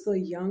I was the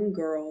young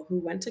girl who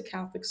went to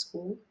Catholic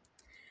school,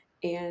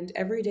 and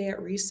every day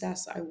at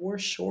recess, I wore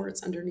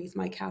shorts underneath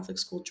my Catholic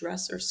school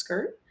dress or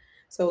skirt.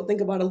 So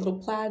think about a little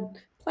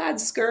plaid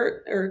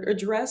skirt or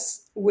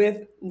dress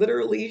with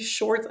literally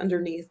shorts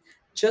underneath,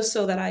 just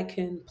so that I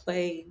can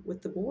play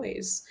with the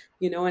boys.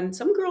 And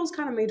some girls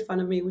kind of made fun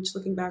of me, which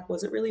looking back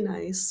wasn't really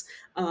nice.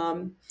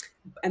 Um,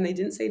 and they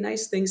didn't say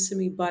nice things to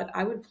me, but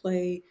I would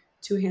play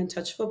two-hand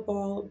touch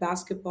football,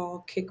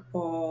 basketball,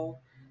 kickball.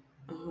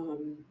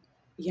 um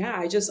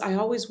yeah, I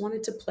always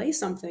wanted to play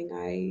something.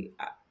 I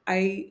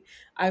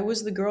I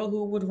was the girl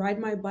who would ride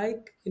my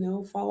bike,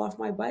 fall off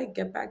my bike,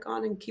 get back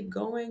on and keep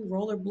going.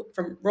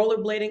 From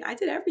rollerblading, I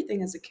did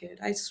everything as a kid.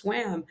 I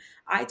swam,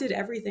 I did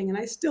everything, and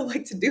I still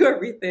like to do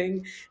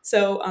everything.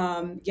 So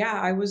yeah,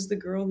 I was the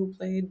girl who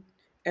played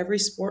every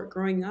sport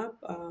growing up.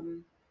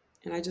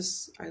 And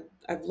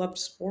I've loved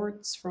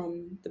sports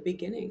from the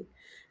beginning.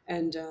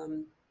 And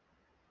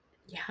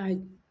yeah,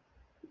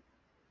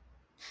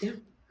 yeah.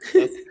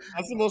 That's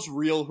that's the most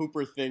real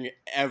Hooper thing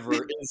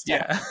ever. Is to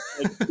have, Yeah.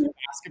 like,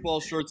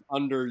 basketball shorts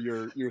under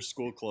your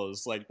school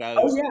clothes. Like that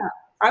Oh is yeah,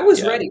 I was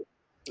Yeah. ready.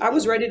 I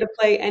was ready to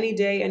play any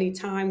day, any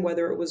time,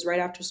 whether it was right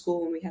after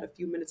school when we had a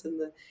few minutes in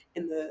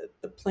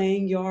the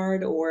playing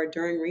yard or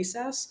during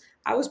recess.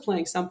 I was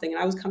playing something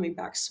and I was coming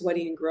back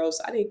sweaty and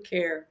gross. I didn't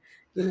care,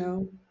 you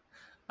know.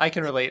 I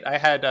can relate.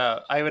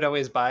 I would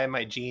always buy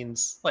my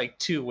jeans like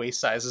two waist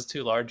sizes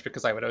too large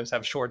because I would always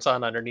have shorts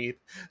on underneath.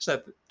 So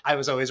that I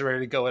was always ready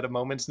to go at a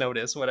moment's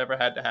notice, whatever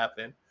had to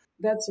happen.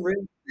 That's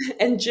real.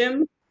 And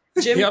gym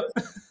Yep.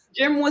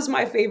 gym was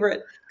my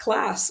favorite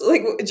class.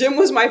 Like gym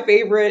was my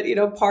favorite,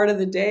 part of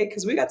the day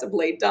because we got to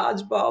play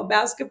dodgeball,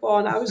 basketball,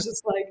 and I was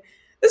just like,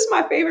 this is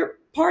my favorite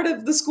part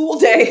of the school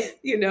day,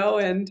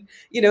 And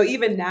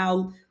even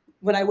now,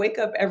 when I wake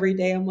up every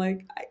day, I'm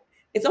like,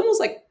 it's almost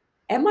like,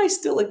 am I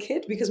still a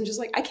kid? Because I'm just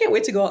like, I can't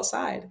wait to go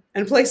outside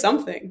and play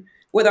something.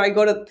 Whether I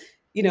go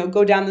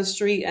down the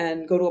street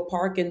and go to a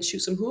park and shoot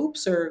some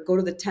hoops or go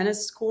to the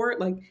tennis court,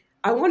 like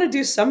I want to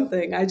do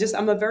something.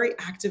 I'm a very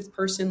active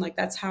person. Like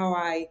that's how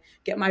I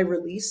get my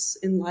release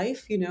in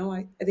life.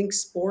 I think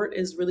sport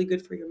is really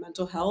good for your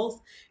mental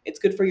health. It's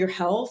good for your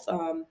health.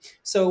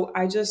 So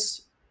I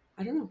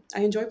don't know. I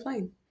enjoy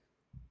playing.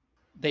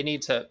 They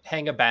need to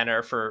hang a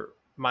banner for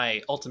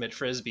my ultimate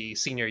frisbee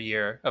senior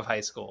year of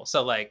high school.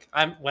 So like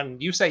I'm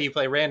when you say you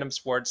play random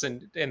sports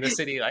in the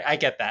city, like I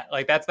get that.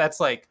 Like that's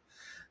like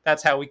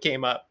that's how we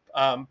came up.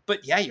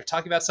 But yeah, you're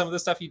talking about some of the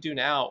stuff you do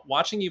now.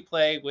 Watching you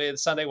play with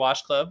Sunday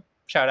Wash Club,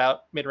 shout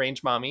out mid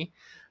range mommy.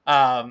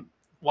 Um,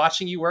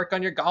 Watching you work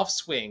on your golf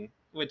swing,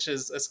 which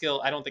is a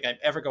skill I don't think I'm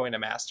ever going to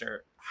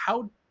master.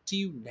 How do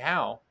you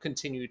now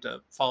continue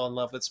to fall in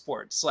love with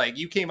sports? Like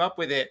you came up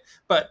with it,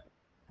 but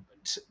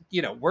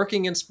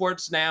working in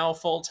sports now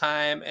full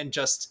time and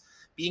just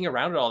being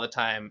around it all the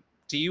time.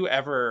 Do you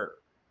ever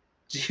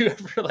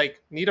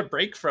like need a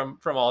break from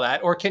all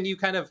that, or can you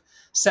kind of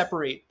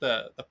separate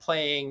the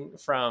playing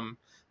from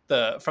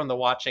the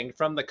watching,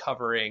 from the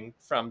covering,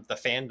 from the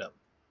fandom?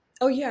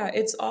 Oh yeah,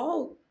 it's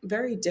all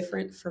very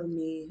different for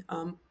me.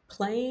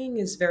 Playing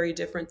is very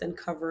different than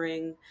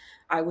covering,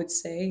 I would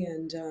say,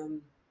 and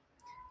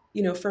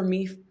for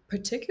me,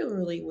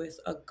 particularly with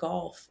a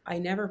golf, I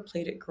never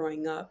played it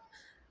growing up.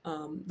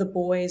 The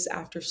boys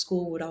after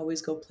school would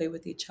always go play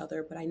with each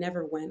other, but I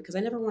never went because I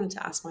never wanted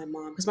to ask my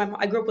mom. Because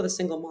I grew up with a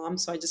single mom,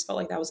 so I just felt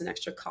like that was an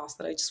extra cost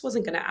that I just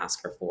wasn't going to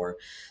ask her for.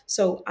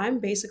 So I'm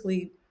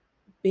basically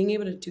being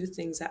able to do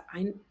things that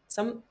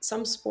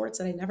some sports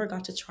that I never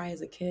got to try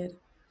as a kid.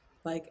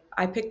 Like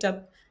I picked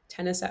up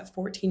tennis at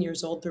 14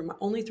 years old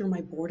only through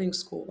my boarding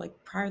school. Like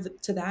prior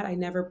to that, I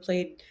never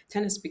played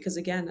tennis because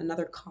again,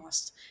 another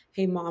cost.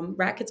 Hey mom,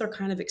 rackets are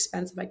kind of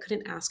expensive. I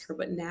couldn't ask her,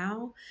 but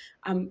now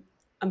I'm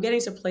I'm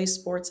getting to play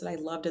sports that I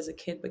loved as a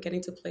kid, but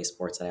getting to play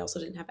sports that I also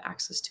didn't have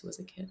access to as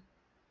a kid.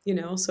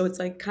 So it's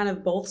like kind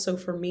of both. So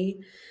for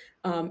me,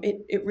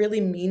 it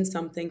really means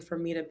something for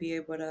me to be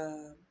able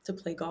to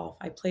play golf.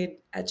 I played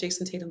at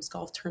Jason Tatum's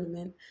golf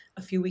tournament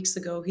a few weeks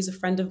ago. He's a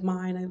friend of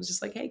mine. I was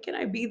just like, hey, can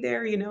I be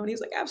there? And he's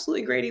like,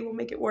 absolutely, Grady, we'll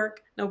make it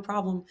work, no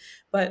problem.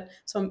 But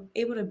so I'm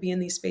able to be in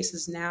these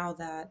spaces now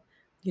that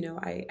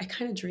I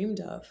kind of dreamed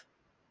of.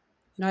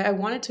 I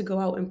wanted to go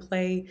out and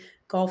play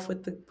golf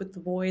with the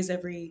boys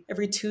every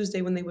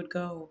Tuesday when they would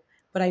go,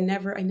 but I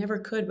never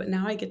could. But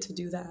now I get to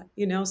do that.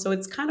 So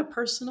it's kind of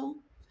personal,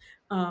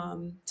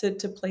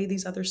 to play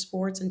these other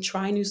sports and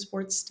try new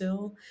sports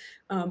still.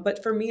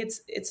 But for me,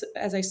 it's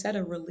as I said,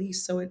 a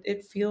release. So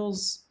it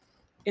feels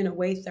in a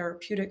way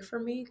therapeutic for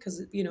me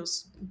because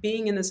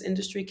being in this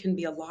industry can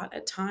be a lot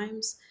at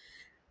times.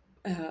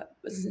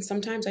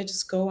 Sometimes I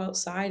just go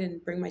outside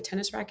and bring my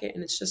tennis racket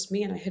and it's just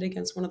me and I hit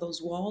against one of those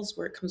walls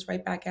where it comes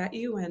right back at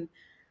you. And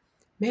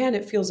Man,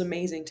 it feels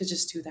amazing to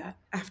just do that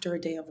after a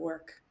day of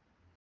work.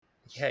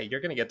 Yeah,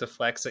 you're gonna get to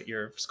flex at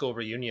your school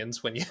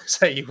reunions when you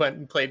say you went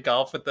and played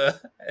golf with the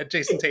at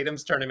Jason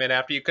Tatum's tournament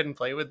after you couldn't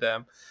play with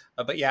them.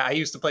 But yeah, I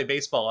used to play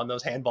baseball on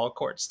those handball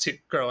courts too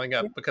growing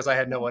up because I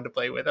had no one to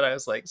play with, and I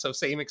was like, so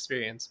same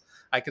experience.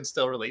 I can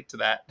still relate to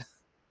that.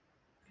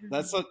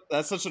 That's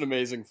such an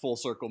amazing full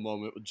circle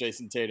moment with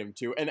Jason Tatum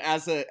too. And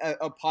as a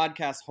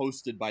podcast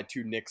hosted by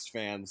two Knicks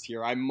fans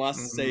here, I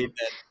must say Mhm.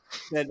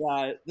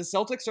 that the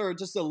Celtics are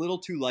just a little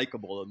too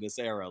likable in this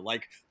era.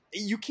 Like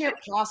you can't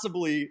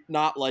possibly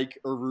not like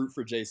or root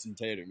for Jason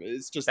Tatum.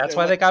 It's just That's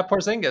why they got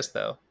Porzingis,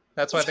 though.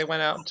 That's why they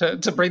went out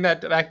to bring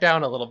that back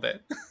down a little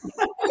bit.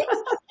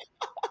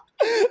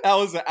 that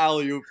was an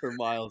alley oop for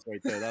Miles right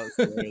there. That was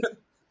great.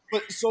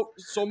 But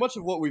so much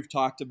of what we've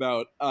talked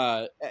about,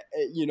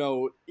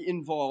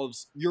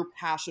 involves your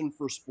passion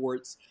for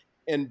sports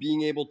and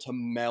being able to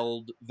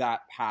meld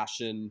that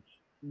passion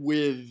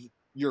with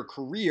your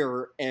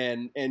career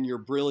and your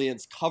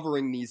brilliance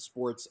covering these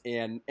sports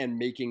and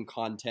making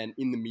content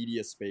in the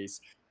media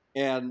space.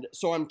 And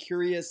so I'm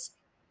curious,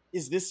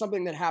 is this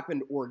something that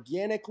happened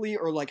organically,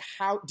 or like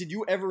how did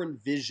you ever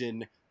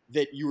envision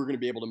that you were going to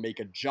be able to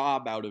make a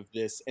job out of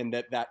this, and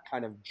that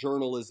kind of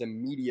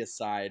journalism media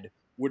side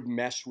would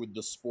mesh with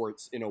the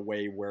sports in a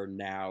way where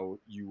now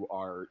you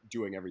are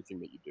doing everything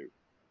that you do?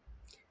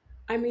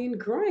 I mean,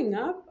 growing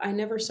up, I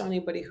never saw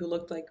anybody who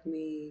looked like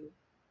me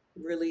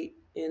really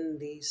in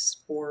the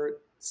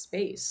sport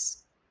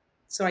space.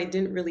 So I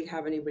didn't really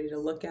have anybody to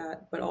look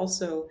at, but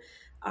also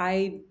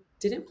I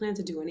didn't plan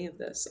to do any of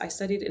this. I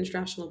studied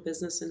international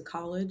business in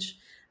college.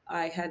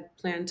 I had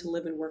planned to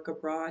live and work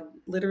abroad.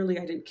 Literally,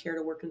 I didn't care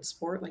to work in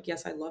sport. Like,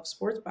 yes, I love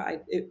sports,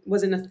 but it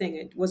wasn't a thing.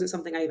 It wasn't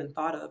something I even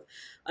thought of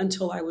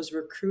until I was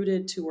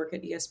recruited to work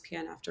at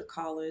ESPN after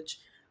college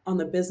on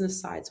the business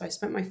side. So I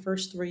spent my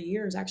first 3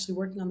 years actually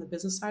working on the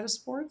business side of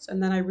sports.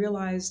 And then I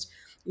realized,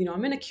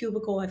 I'm in a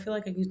cubicle. I feel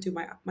like I can do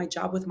my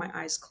job with my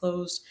eyes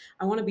closed.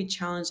 I want to be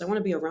challenged. I want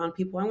to be around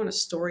people. I want to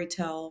story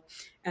tell.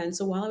 And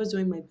so while I was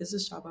doing my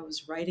business job, I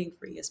was writing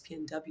for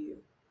ESPNW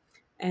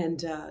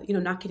and,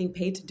 not getting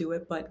paid to do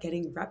it, but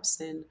getting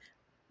reps in,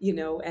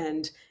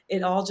 and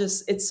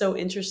it's so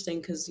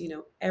interesting because,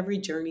 every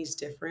journey's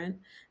different.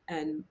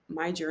 And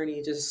my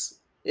journey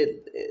just,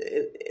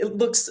 it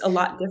looks a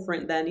lot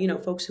different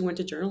than, folks who went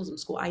to journalism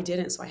school. I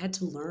didn't. So I had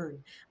to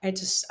learn.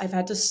 I've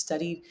had to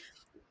study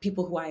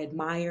people who I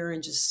admire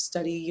and just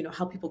study,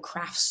 how people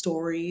craft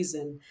stories.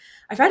 And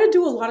I've had to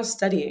do a lot of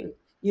studying,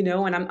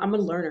 and I'm a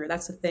learner.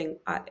 That's the thing.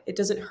 It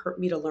doesn't hurt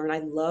me to learn. I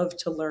love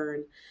to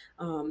learn.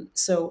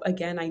 So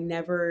again, I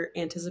never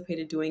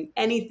anticipated doing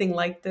anything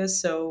like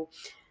this. So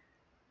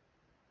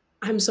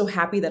I'm so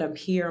happy that I'm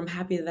here. I'm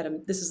happy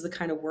that this is the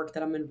kind of work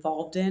that I'm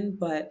involved in.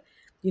 But,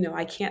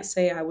 I can't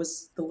say I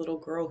was the little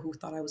girl who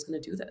thought I was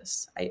going to do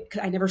this.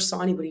 I never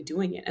saw anybody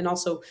doing it. And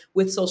also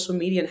with social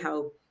media and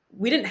how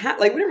we didn't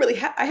really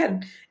have, I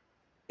had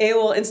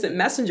AOL Instant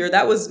Messenger.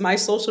 That was my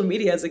social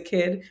media as a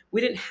kid.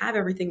 We didn't have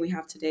everything we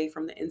have today,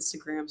 from the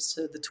Instagrams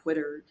to the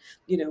Twitter,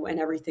 and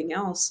everything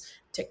else,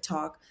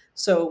 TikTok.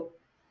 So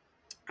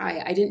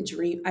I didn't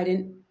dream.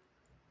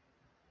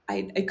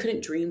 I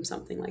couldn't dream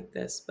something like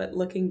this. But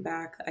looking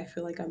back, I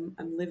feel like I'm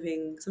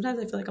living. Sometimes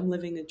I feel like I'm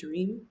living a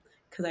dream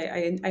because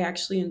I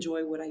actually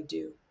enjoy what I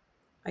do.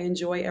 I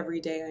enjoy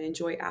every day. I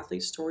enjoy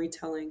athlete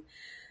storytelling.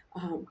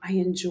 I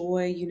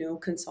enjoy,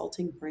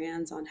 consulting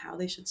brands on how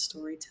they should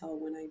storytell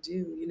when I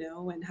do,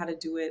 and how to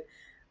do it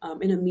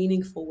in a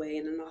meaningful way,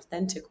 in an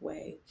authentic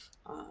way.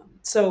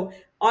 So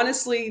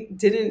honestly,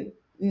 didn't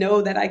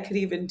know that I could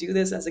even do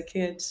this as a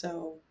kid.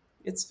 So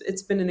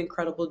it's been an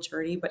incredible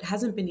journey, but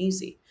hasn't been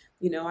easy.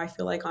 I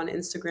feel like on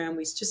Instagram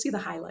we just see the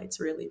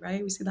highlights, really,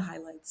 right? We see the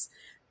highlights,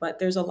 but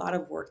there's a lot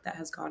of work that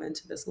has gone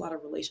into this, a lot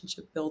of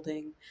relationship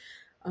building,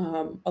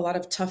 a lot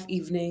of tough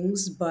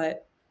evenings,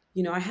 but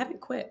I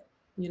haven't quit.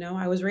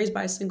 I was raised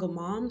by a single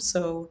mom,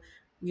 so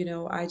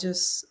I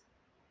just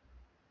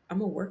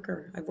I'm a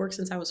worker. I've worked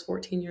since I was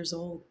 14 years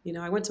old.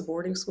 I went to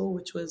boarding school,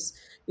 which was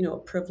a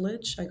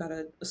privilege. I got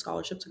a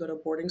scholarship to go to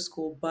boarding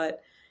school,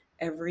 but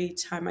every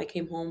time I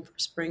came home for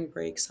spring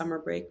break, summer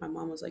break, my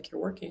mom was like,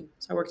 "You're working."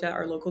 So I worked at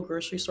our local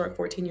grocery store at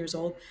 14 years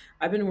old.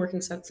 I've been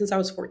working since I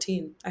was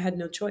 14. I had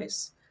no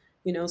choice.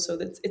 So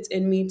that's it's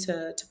in me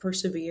to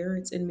persevere.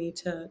 It's in me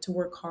to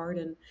work hard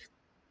and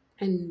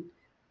and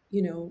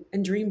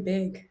dream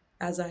big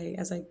as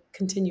I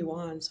continue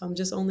on. So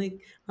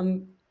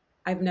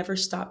I've never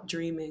stopped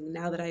dreaming.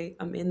 Now that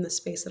I'm in the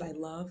space that I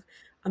love,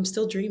 I'm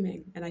still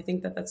dreaming, and I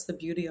think that that's the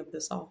beauty of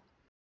this all.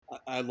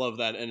 I love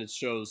that, and it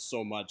shows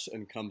so much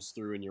and comes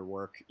through in your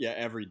work. Yeah,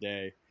 every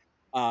day.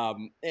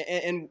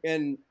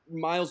 And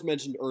Miles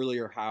mentioned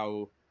earlier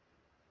how,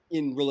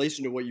 in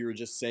relation to what you were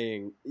just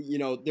saying,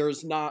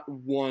 there's not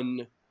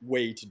one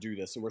way to do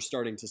this, and we're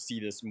starting to see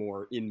this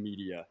more in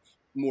media,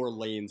 more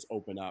lanes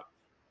open up,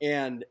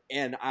 and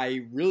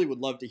I really would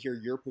love to hear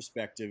your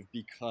perspective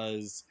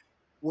because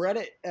we're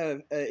at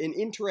an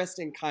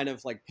interesting kind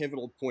of like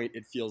pivotal point.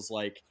 It feels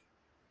like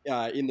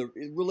in the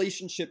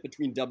relationship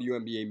between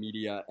WNBA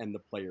media and the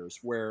players,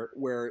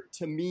 where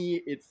to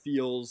me it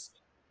feels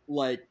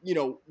like,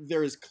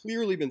 there has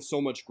clearly been so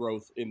much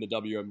growth in the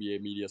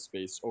WNBA media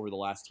space over the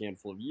last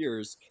handful of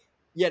years.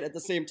 Yet at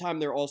the same time,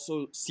 there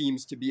also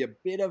seems to be a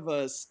bit of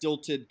a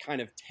stilted,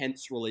 kind of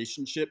tense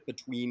relationship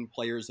between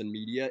players and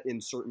media in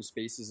certain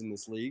spaces in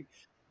this league.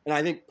 And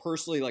I think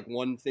personally, like,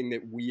 one thing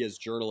that we as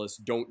journalists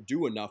don't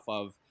do enough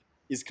of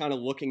is kind of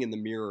looking in the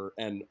mirror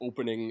and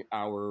opening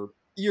our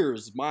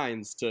ears,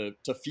 minds to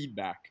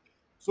feedback.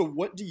 So,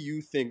 what do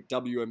you think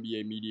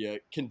WNBA media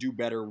can do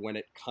better when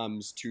it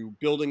comes to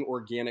building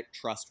organic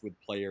trust with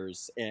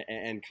players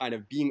and kind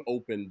of being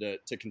open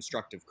to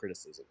constructive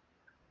criticism?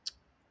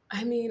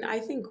 I mean, I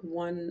think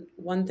one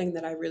thing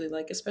that I really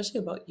like, especially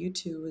about you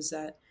two, is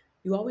that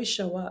you always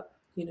show up.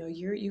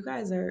 You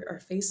guys are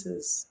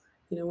faces.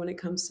 When it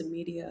comes to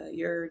media,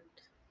 you're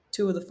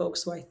two of the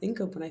folks who I think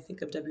of when I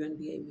think of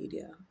WNBA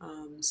media.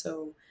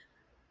 So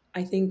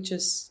I think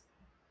just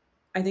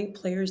I think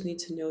players need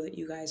to know that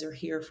you guys are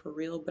here for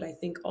real, but I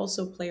think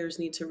also players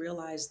need to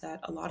realize that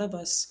a lot of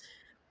us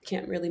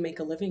can't really make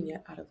a living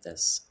yet out of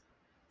this.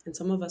 And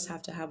some of us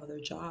have to have other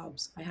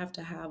jobs. I have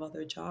to have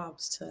other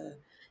jobs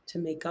to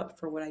make up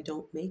for what I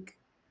don't make,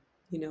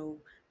 you know,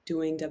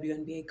 doing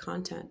WNBA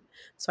content.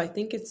 So I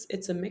think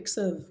it's a mix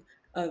of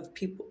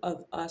people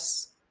of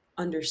us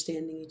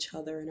understanding each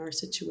other and our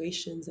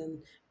situations, and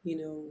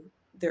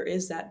there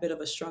is that bit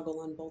of a struggle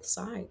on both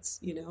sides,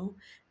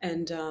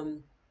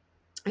 and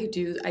I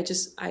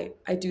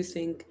do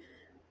think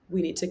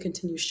we need to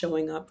continue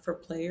showing up for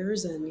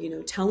players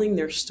and telling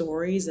their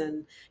stories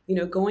and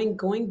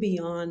going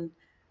beyond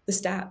the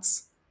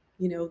stats.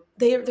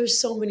 There's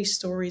so many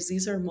stories.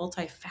 These are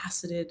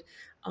multifaceted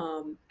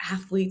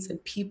athletes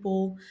and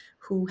people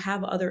who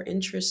have other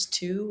interests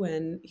too,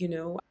 and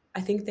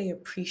I think they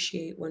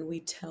appreciate when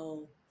we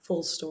tell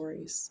full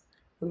stories,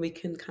 when we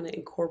can kind of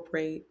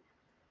incorporate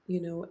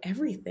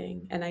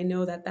everything. And I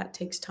know that that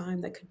takes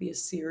time. That could be a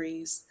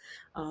series,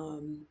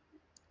 um,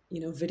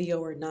 video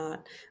or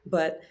not.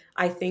 But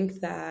I think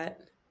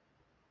that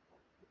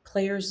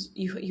players,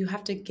 you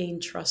have to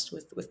gain trust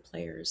with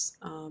players,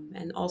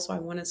 and also I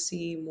want to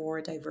see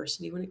more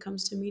diversity when it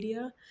comes to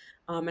media.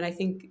 And I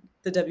think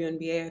the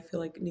WNBA, I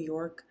feel like New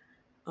York.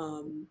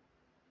 Um,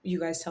 you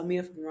guys tell me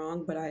if I'm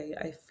wrong, but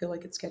I feel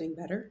like it's getting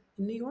better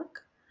in New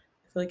York.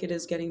 I feel like it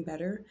is getting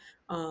better.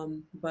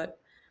 But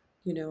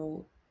you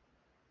know,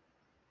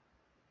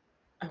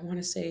 I want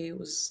to say it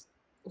was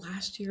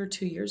last year or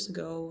 2 years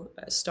ago,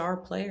 a star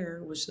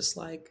player was just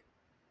like,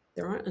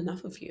 there aren't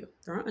enough of you.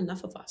 There aren't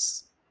enough of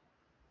us.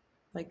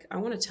 Like, I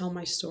want to tell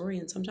my story,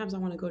 and sometimes I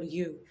want to go to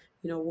you,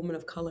 a woman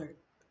of color.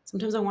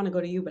 Sometimes I want to go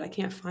to you, but I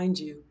can't find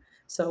you.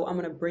 So I'm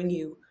going to bring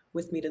you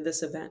with me to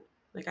this event.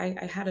 Like,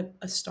 I had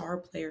a star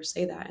player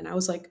say that, and I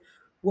was like,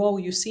 whoa,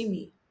 you see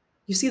me.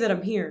 You see that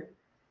I'm here.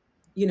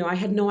 I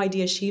had no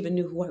idea she even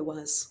knew who I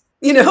was,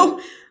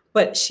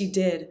 but she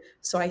did.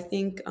 So I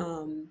think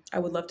I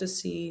would love to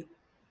see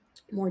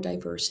more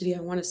diversity.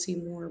 I want to see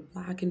more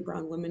Black and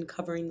Brown women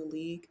covering the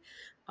league.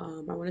 I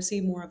want to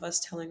see more of us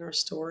telling our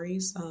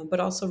stories, but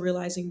also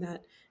realizing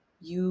that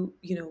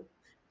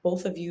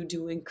both of you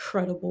do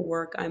incredible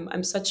work.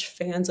 I'm such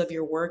fans of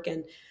your work,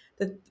 and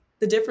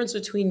the difference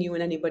between you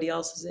and anybody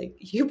else is that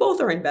you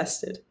both are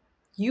invested.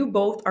 You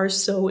both are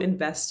so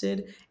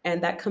invested,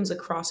 and that comes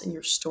across in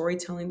your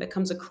storytelling. That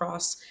comes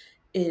across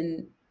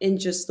in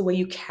just the way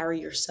you carry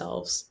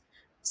yourselves.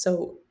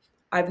 So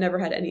I've never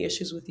had any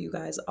issues with you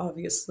guys,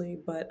 obviously,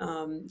 but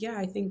yeah,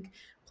 I think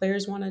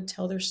players want to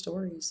tell their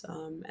stories,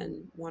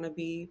 and want to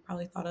be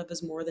probably thought of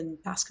as more than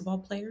basketball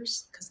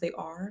players, because they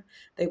are.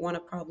 They want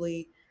to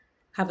probably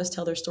have us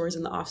tell their stories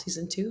in the off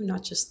season too,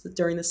 not just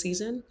during the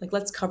season. Like,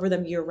 let's cover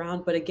them year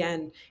round, but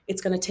again,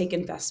 it's going to take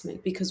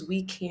investment because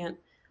we can't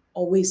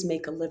always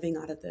make a living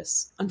out of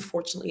this.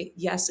 Unfortunately,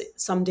 yes,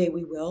 someday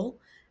we will,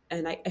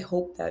 and I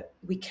hope that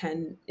we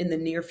can in the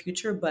near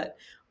future, but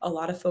a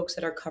lot of folks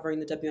that are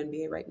covering the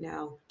WNBA right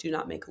now do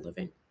not make a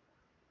living,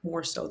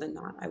 more so than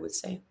not, I would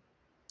say.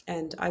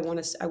 And I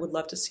would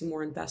love to see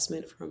more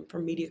investment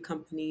from media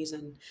companies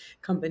and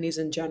companies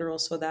in general,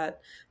 so that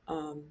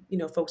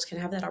folks can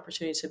have that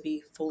opportunity to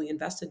be fully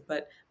invested.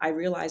 But I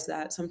realize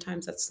that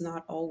sometimes that's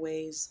not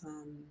always,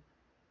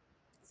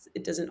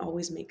 it doesn't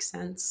always make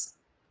sense.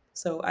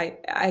 So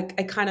I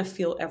kind of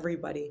feel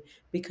everybody,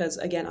 because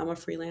again, I'm a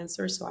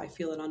freelancer, so I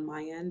feel it on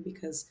my end.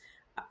 Because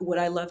would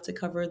I love to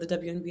cover the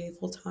WNBA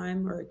full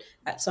time, or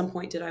at some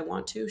point did I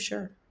want to?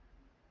 Sure,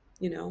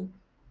 you know.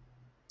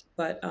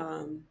 But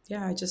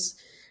yeah,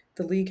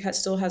 the league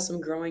still has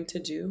some growing to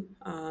do,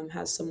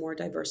 has some more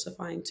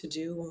diversifying to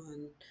do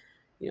on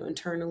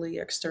internally,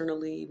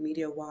 externally,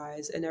 media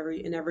wise, and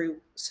every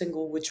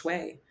single which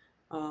way.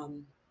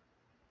 Um,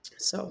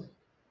 so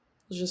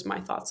those are just my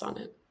thoughts on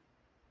it.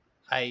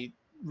 I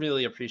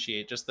really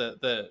appreciate just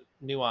the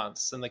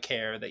nuance and the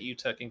care that you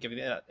took in giving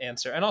that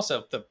answer, and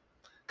also the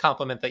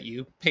compliment that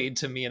you paid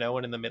to me and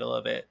Owen in the middle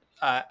of it.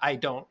 I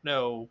don't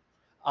know.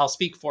 I'll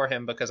speak for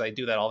him because I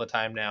do that all the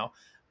time now,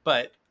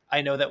 but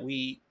I know that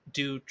we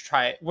do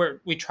try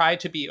we try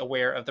to be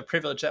aware of the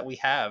privilege that we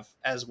have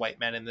as white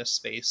men in this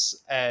space.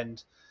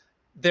 And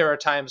there are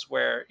times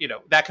where,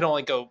 that can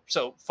only go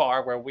so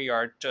far, where we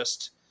are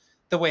just,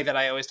 the way that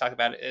I always talk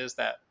about it is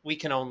that we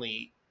can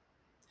only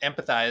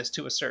empathize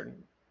to a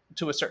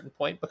certain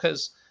point,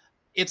 because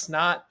it's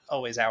not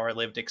always our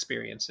lived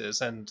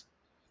experiences. And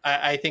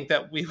I think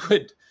that we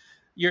would,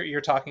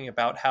 you're talking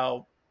about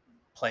how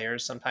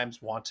players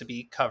sometimes want to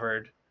be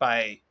covered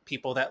by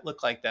people that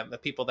look like them, the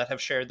people that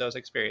have shared those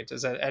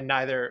experiences, and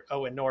neither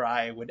Owen nor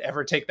I would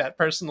ever take that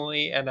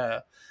personally. And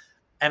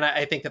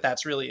I think that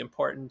that's really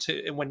important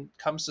to, when it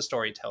comes to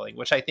storytelling,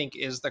 which I think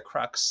is the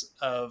crux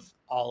of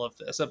all of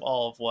this, of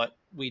all of what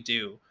we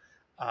do.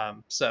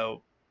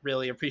 So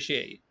really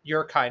appreciate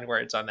your kind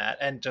words on that,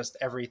 and just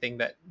everything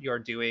that you're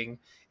doing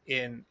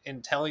in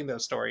telling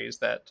those stories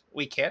that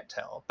we can't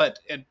tell. But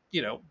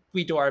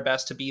we do our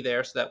best to be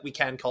there so that we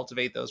can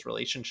cultivate those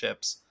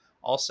relationships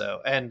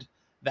also. And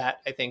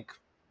that, I think,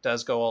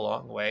 does go a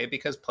long way,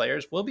 because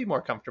players will be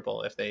more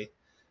comfortable if they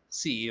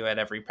see you at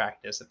every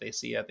practice, if they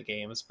see you at the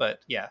games. But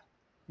yeah,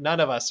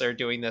 none of us are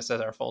doing this as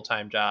our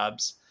full-time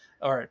jobs,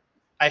 or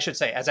I should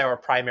say as our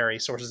primary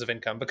sources of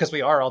income, because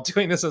we are all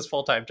doing this as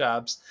full-time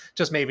jobs,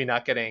 just maybe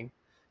not getting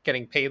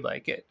paid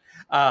like it.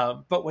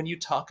 But when you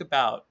talk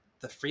about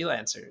the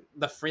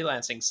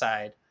freelancing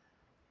side,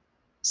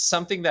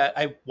 something that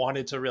I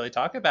wanted to really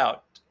talk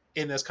about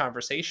in this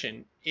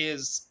conversation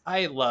is,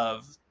 I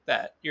love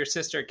that your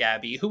sister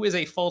Gabby, who is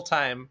a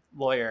full-time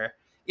lawyer,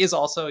 is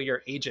also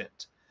your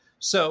agent.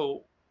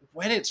 So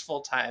when it's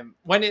full-time,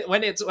 when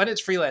it's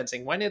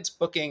freelancing, when it's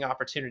booking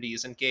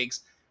opportunities and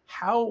gigs,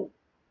 how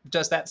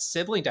does that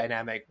sibling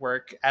dynamic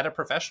work at a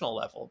professional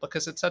level?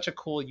 Because it's such a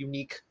cool,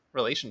 unique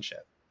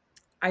relationship.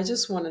 I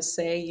just want to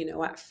say,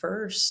 at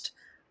first,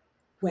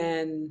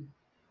 when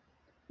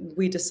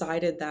we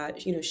decided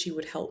that, she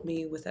would help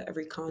me with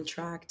every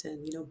contract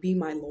and, be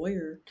my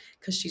lawyer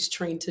because she's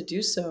trained to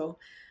do so,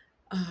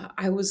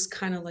 I was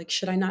kind of like,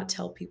 should I not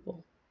tell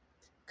people?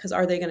 Because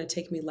are they going to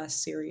take me less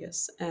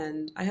serious?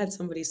 And I had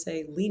somebody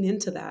say, lean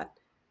into that.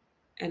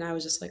 And I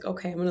was just like,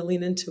 okay, I'm going to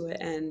lean into it.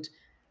 And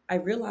I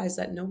realized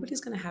that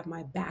nobody's going to have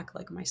my back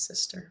like my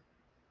sister.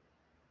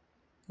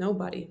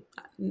 Nobody.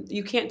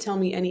 You can't tell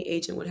me any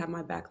agent would have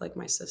my back like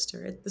my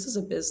sister. This is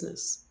a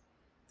business.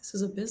 This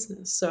is a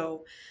business.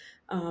 So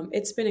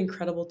it's been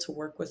incredible to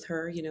work with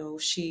her.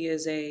 She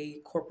is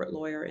a corporate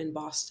lawyer in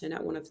Boston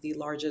at one of the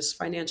largest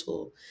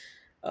financial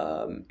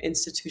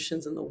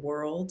institutions in the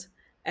world.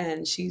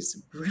 And she's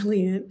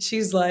brilliant.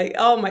 She's like,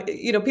 oh my,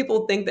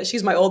 people think that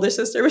she's my older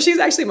sister, but she's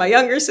actually my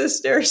younger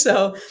sister.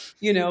 So,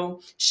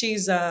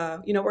 she's,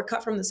 we're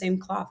cut from the same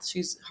cloth.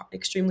 She's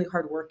extremely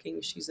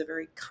hardworking. She's a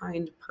very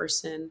kind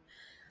person,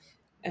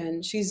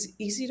 and she's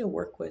easy to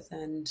work with.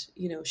 And,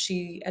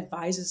 she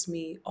advises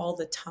me all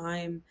the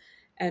time.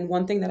 And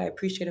one thing that I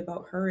appreciate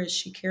about her is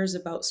she cares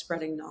about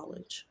spreading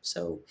knowledge.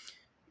 So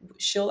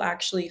she'll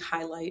actually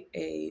highlight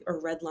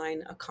or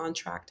redline a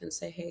contract and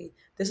say, hey,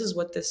 this is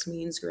what this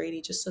means,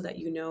 Grady, just so that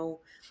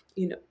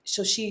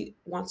so she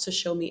wants to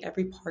show me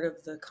every part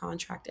of the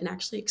contract and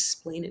actually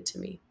explain it to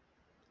me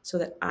so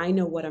that I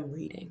know what I'm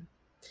reading.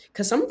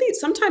 Because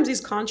sometimes these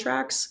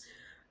contracts,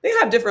 they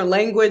have different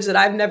language that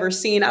I've never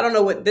seen. I don't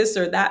know what this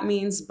or that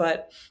means.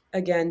 But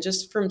again,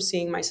 just from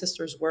seeing my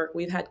sister's work,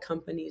 we've had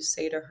companies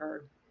say to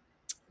her,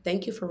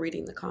 thank you for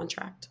reading the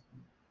contract.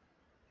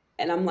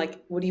 And I'm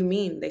like, what do you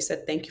mean? They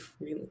said, thank you for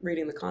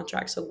reading the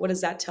contract. So what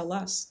does that tell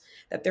us?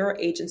 That there are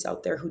agents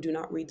out there who do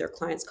not read their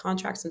clients'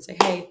 contracts and say,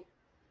 hey,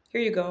 here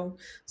you go.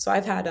 So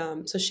I've had,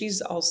 so she's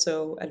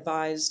also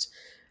advised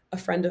a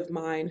friend of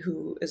mine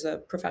who is a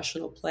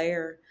professional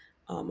player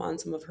on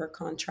some of her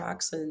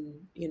contracts. And,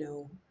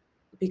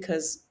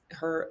 because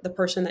the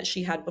person that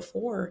she had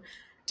before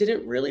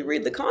didn't really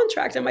read the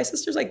contract. And my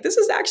sister's like, this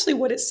is actually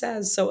what it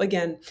says. So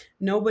again,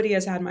 nobody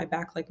has had my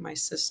back like my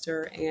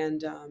sister.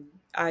 And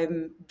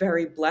I'm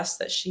very blessed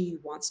that she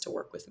wants to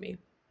work with me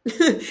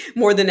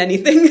more than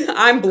anything.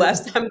 I'm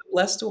blessed. I'm the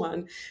blessed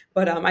one.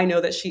 But I know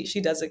that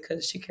she does it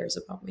because she cares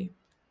about me.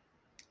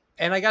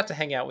 And I got to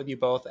hang out with you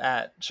both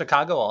at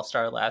Chicago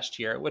All-Star last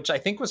year, which I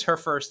think was her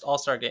first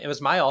All-Star game. It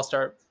was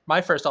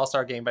my first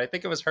All-Star game, but I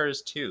think it was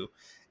hers too.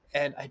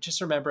 And I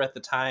just remember at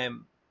the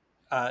time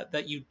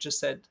that you just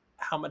said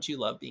how much you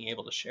love being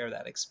able to share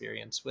that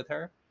experience with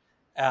her.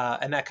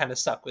 And that kind of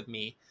stuck with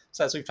me.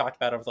 So as we've talked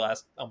about over the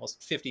last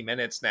almost 50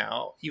 minutes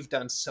now, you've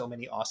done so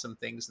many awesome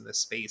things in this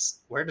space.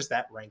 Where does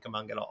that rank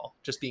among it all?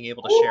 Just being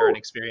able to share an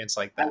experience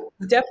like that.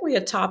 Definitely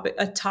a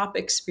top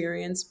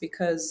experience,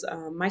 because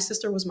my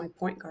sister was my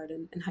point guard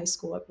in high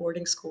school at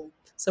boarding school.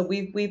 So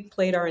we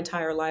played our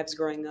entire lives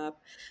growing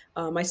up.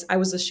 I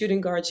was a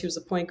shooting guard. She was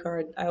a point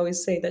guard. I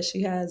always say that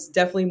she has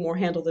definitely more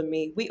handle than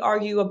me. We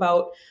argue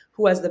about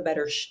who has the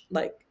better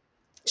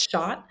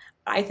shot.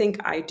 I think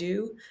I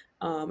do.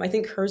 I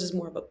think hers is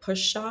more of a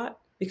push shot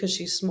because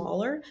she's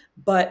smaller,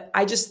 but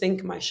I just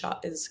think my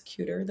shot is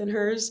cuter than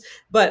hers.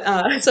 But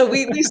so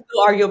we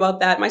still argue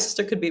about that. My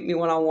sister could beat me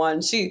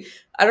one-on-one.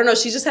 I don't know,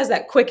 she just has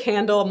that quick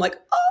handle. I'm like,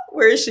 oh,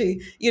 Where is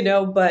she?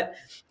 But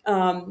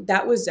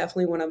that was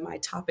definitely one of my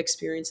top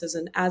experiences.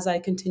 And as I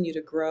continue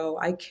to grow,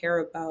 I care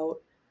about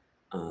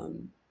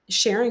um,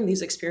 sharing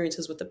these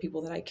experiences with the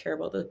people that I care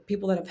about, the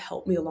people that have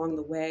helped me along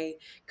the way.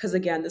 Because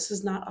again, this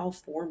is not all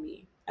for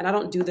me. And I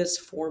don't do this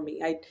for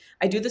me.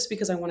 I do this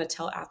because I want to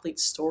tell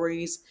athletes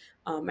stories,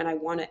 and I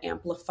want to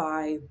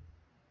amplify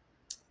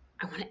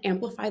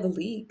the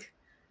league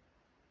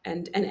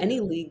and any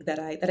league that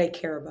I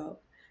care about,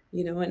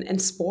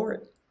 and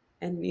sport,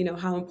 and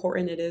how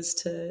important it is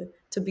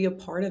to be a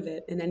part of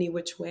it in any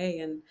which way.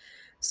 And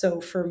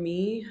so for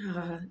me,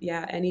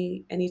 yeah,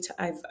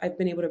 I've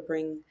been able to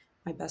bring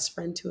my best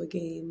friend to a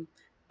game,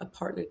 a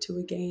partner to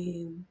a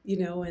game,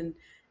 and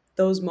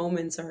those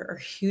moments are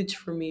huge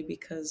for me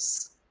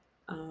because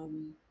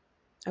um,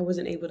 I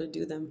wasn't able to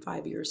do them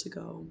 5 years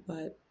ago,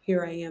 but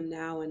here I am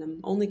now, and I'm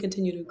only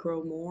continue to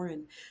grow more.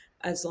 And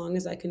as long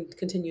as I can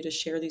continue to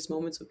share these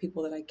moments with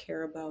people that I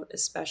care about,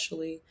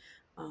 especially,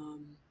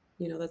 um,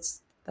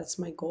 that's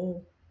my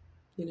goal.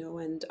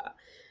 And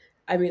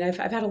I mean, I've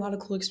had a lot of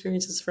cool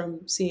experiences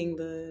from seeing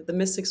the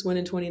Mystics win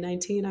in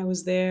 2019. I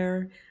was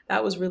there.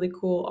 That was really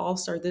cool.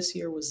 All-Star this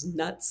year was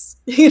nuts.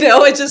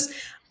 It just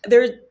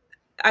there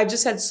I've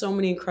just had so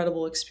many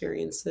incredible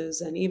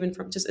experiences, and even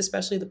from just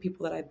especially the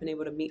people that I've been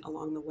able to meet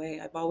along the way.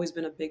 I've always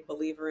been a big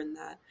believer in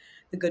that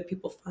the good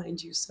people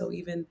find you. So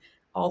even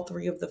all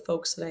three of the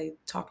folks that I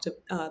talked to,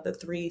 the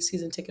three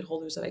season ticket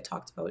holders that I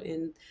talked about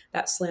in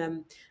that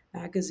Slam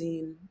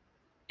magazine,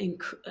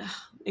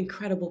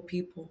 incredible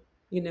people,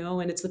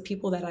 and it's the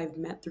people that I've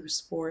met through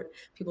sport,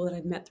 people that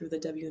I've met through the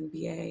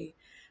WNBA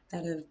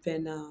that have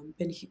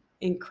been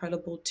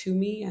incredible to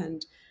me,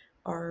 and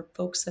are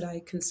folks that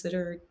I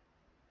consider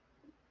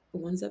the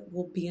ones that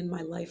will be in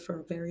my life for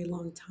a very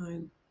long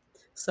time.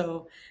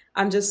 So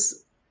I'm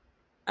just,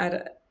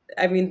 I,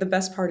 I mean, the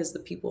best part is the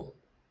people.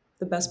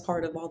 The best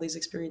part of all these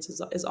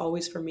experiences is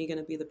always for me going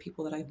to be the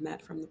people that I've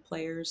met, from the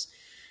players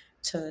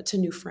to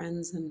new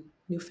friends and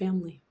new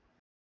family.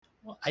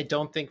 Well, I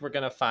don't think we're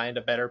going to find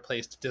a better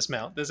place to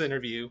dismount this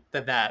interview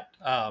than that.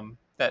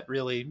 That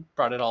really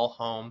brought it all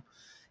home.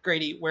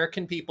 Greydy, where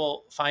can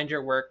people find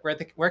your work?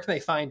 Where can they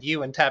find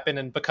you and tap in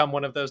and become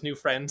one of those new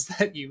friends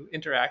that you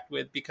interact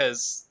with?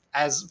 Because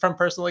as from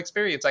personal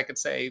experience, I could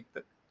say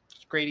that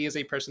Greydy is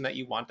a person that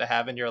you want to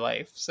have in your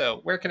life.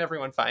 So where can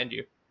everyone find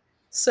you?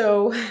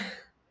 So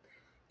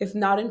if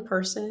not in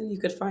person, you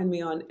could find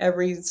me on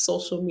every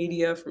social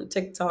media, from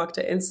TikTok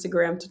to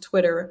Instagram to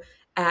Twitter,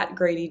 at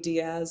Greydy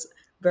Diaz.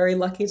 Very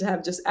lucky to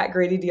have just at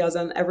Greydy Diaz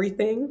on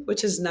everything,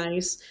 which is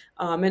nice.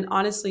 And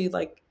honestly,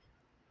 like,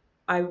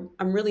 I'm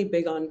really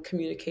big on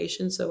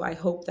communication, so I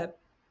hope that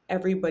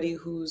everybody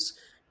who's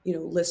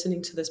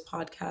listening to this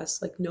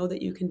podcast, like, know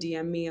that you can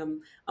DM me.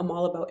 I'm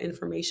all about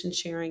information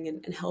sharing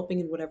and helping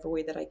in whatever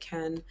way that I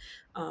can.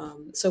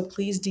 So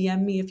please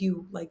DM me if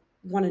you like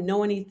want to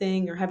know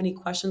anything or have any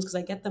questions, because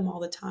I get them all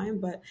the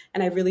time.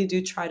 And I really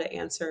do try to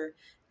answer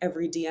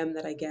every DM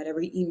that I get,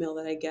 every email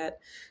that I get.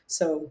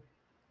 So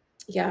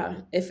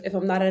yeah, if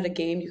I'm not at a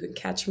game, you can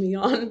catch me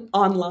on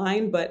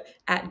online, but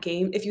at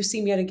game, if you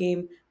see me at a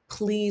game,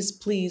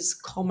 please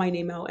call my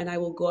name out and I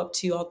will go up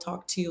to you. I'll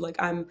talk to you. Like,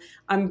 I'm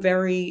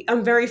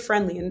very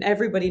friendly, and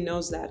everybody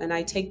knows that. And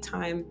I take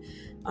time,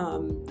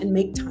 and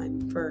make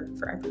time for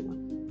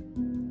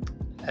everyone.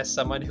 As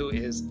someone who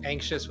is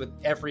anxious with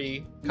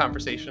every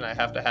conversation I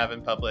have to have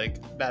in public,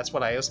 that's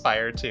what I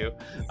aspire to,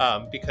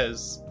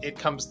 because it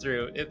comes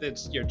through.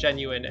 You're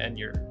genuine and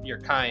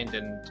you're kind,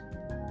 and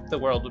the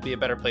world would be a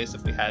better place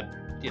if we had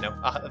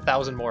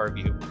 1,000 more of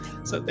you.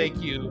 So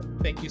thank you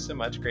so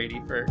much,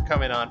 Greydy, for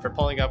coming on, for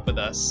pulling up with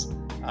us,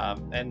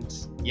 and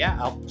yeah,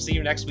 I'll see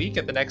you next week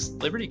at the next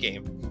Liberty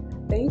game.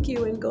 Thank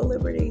you, and go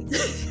Liberty.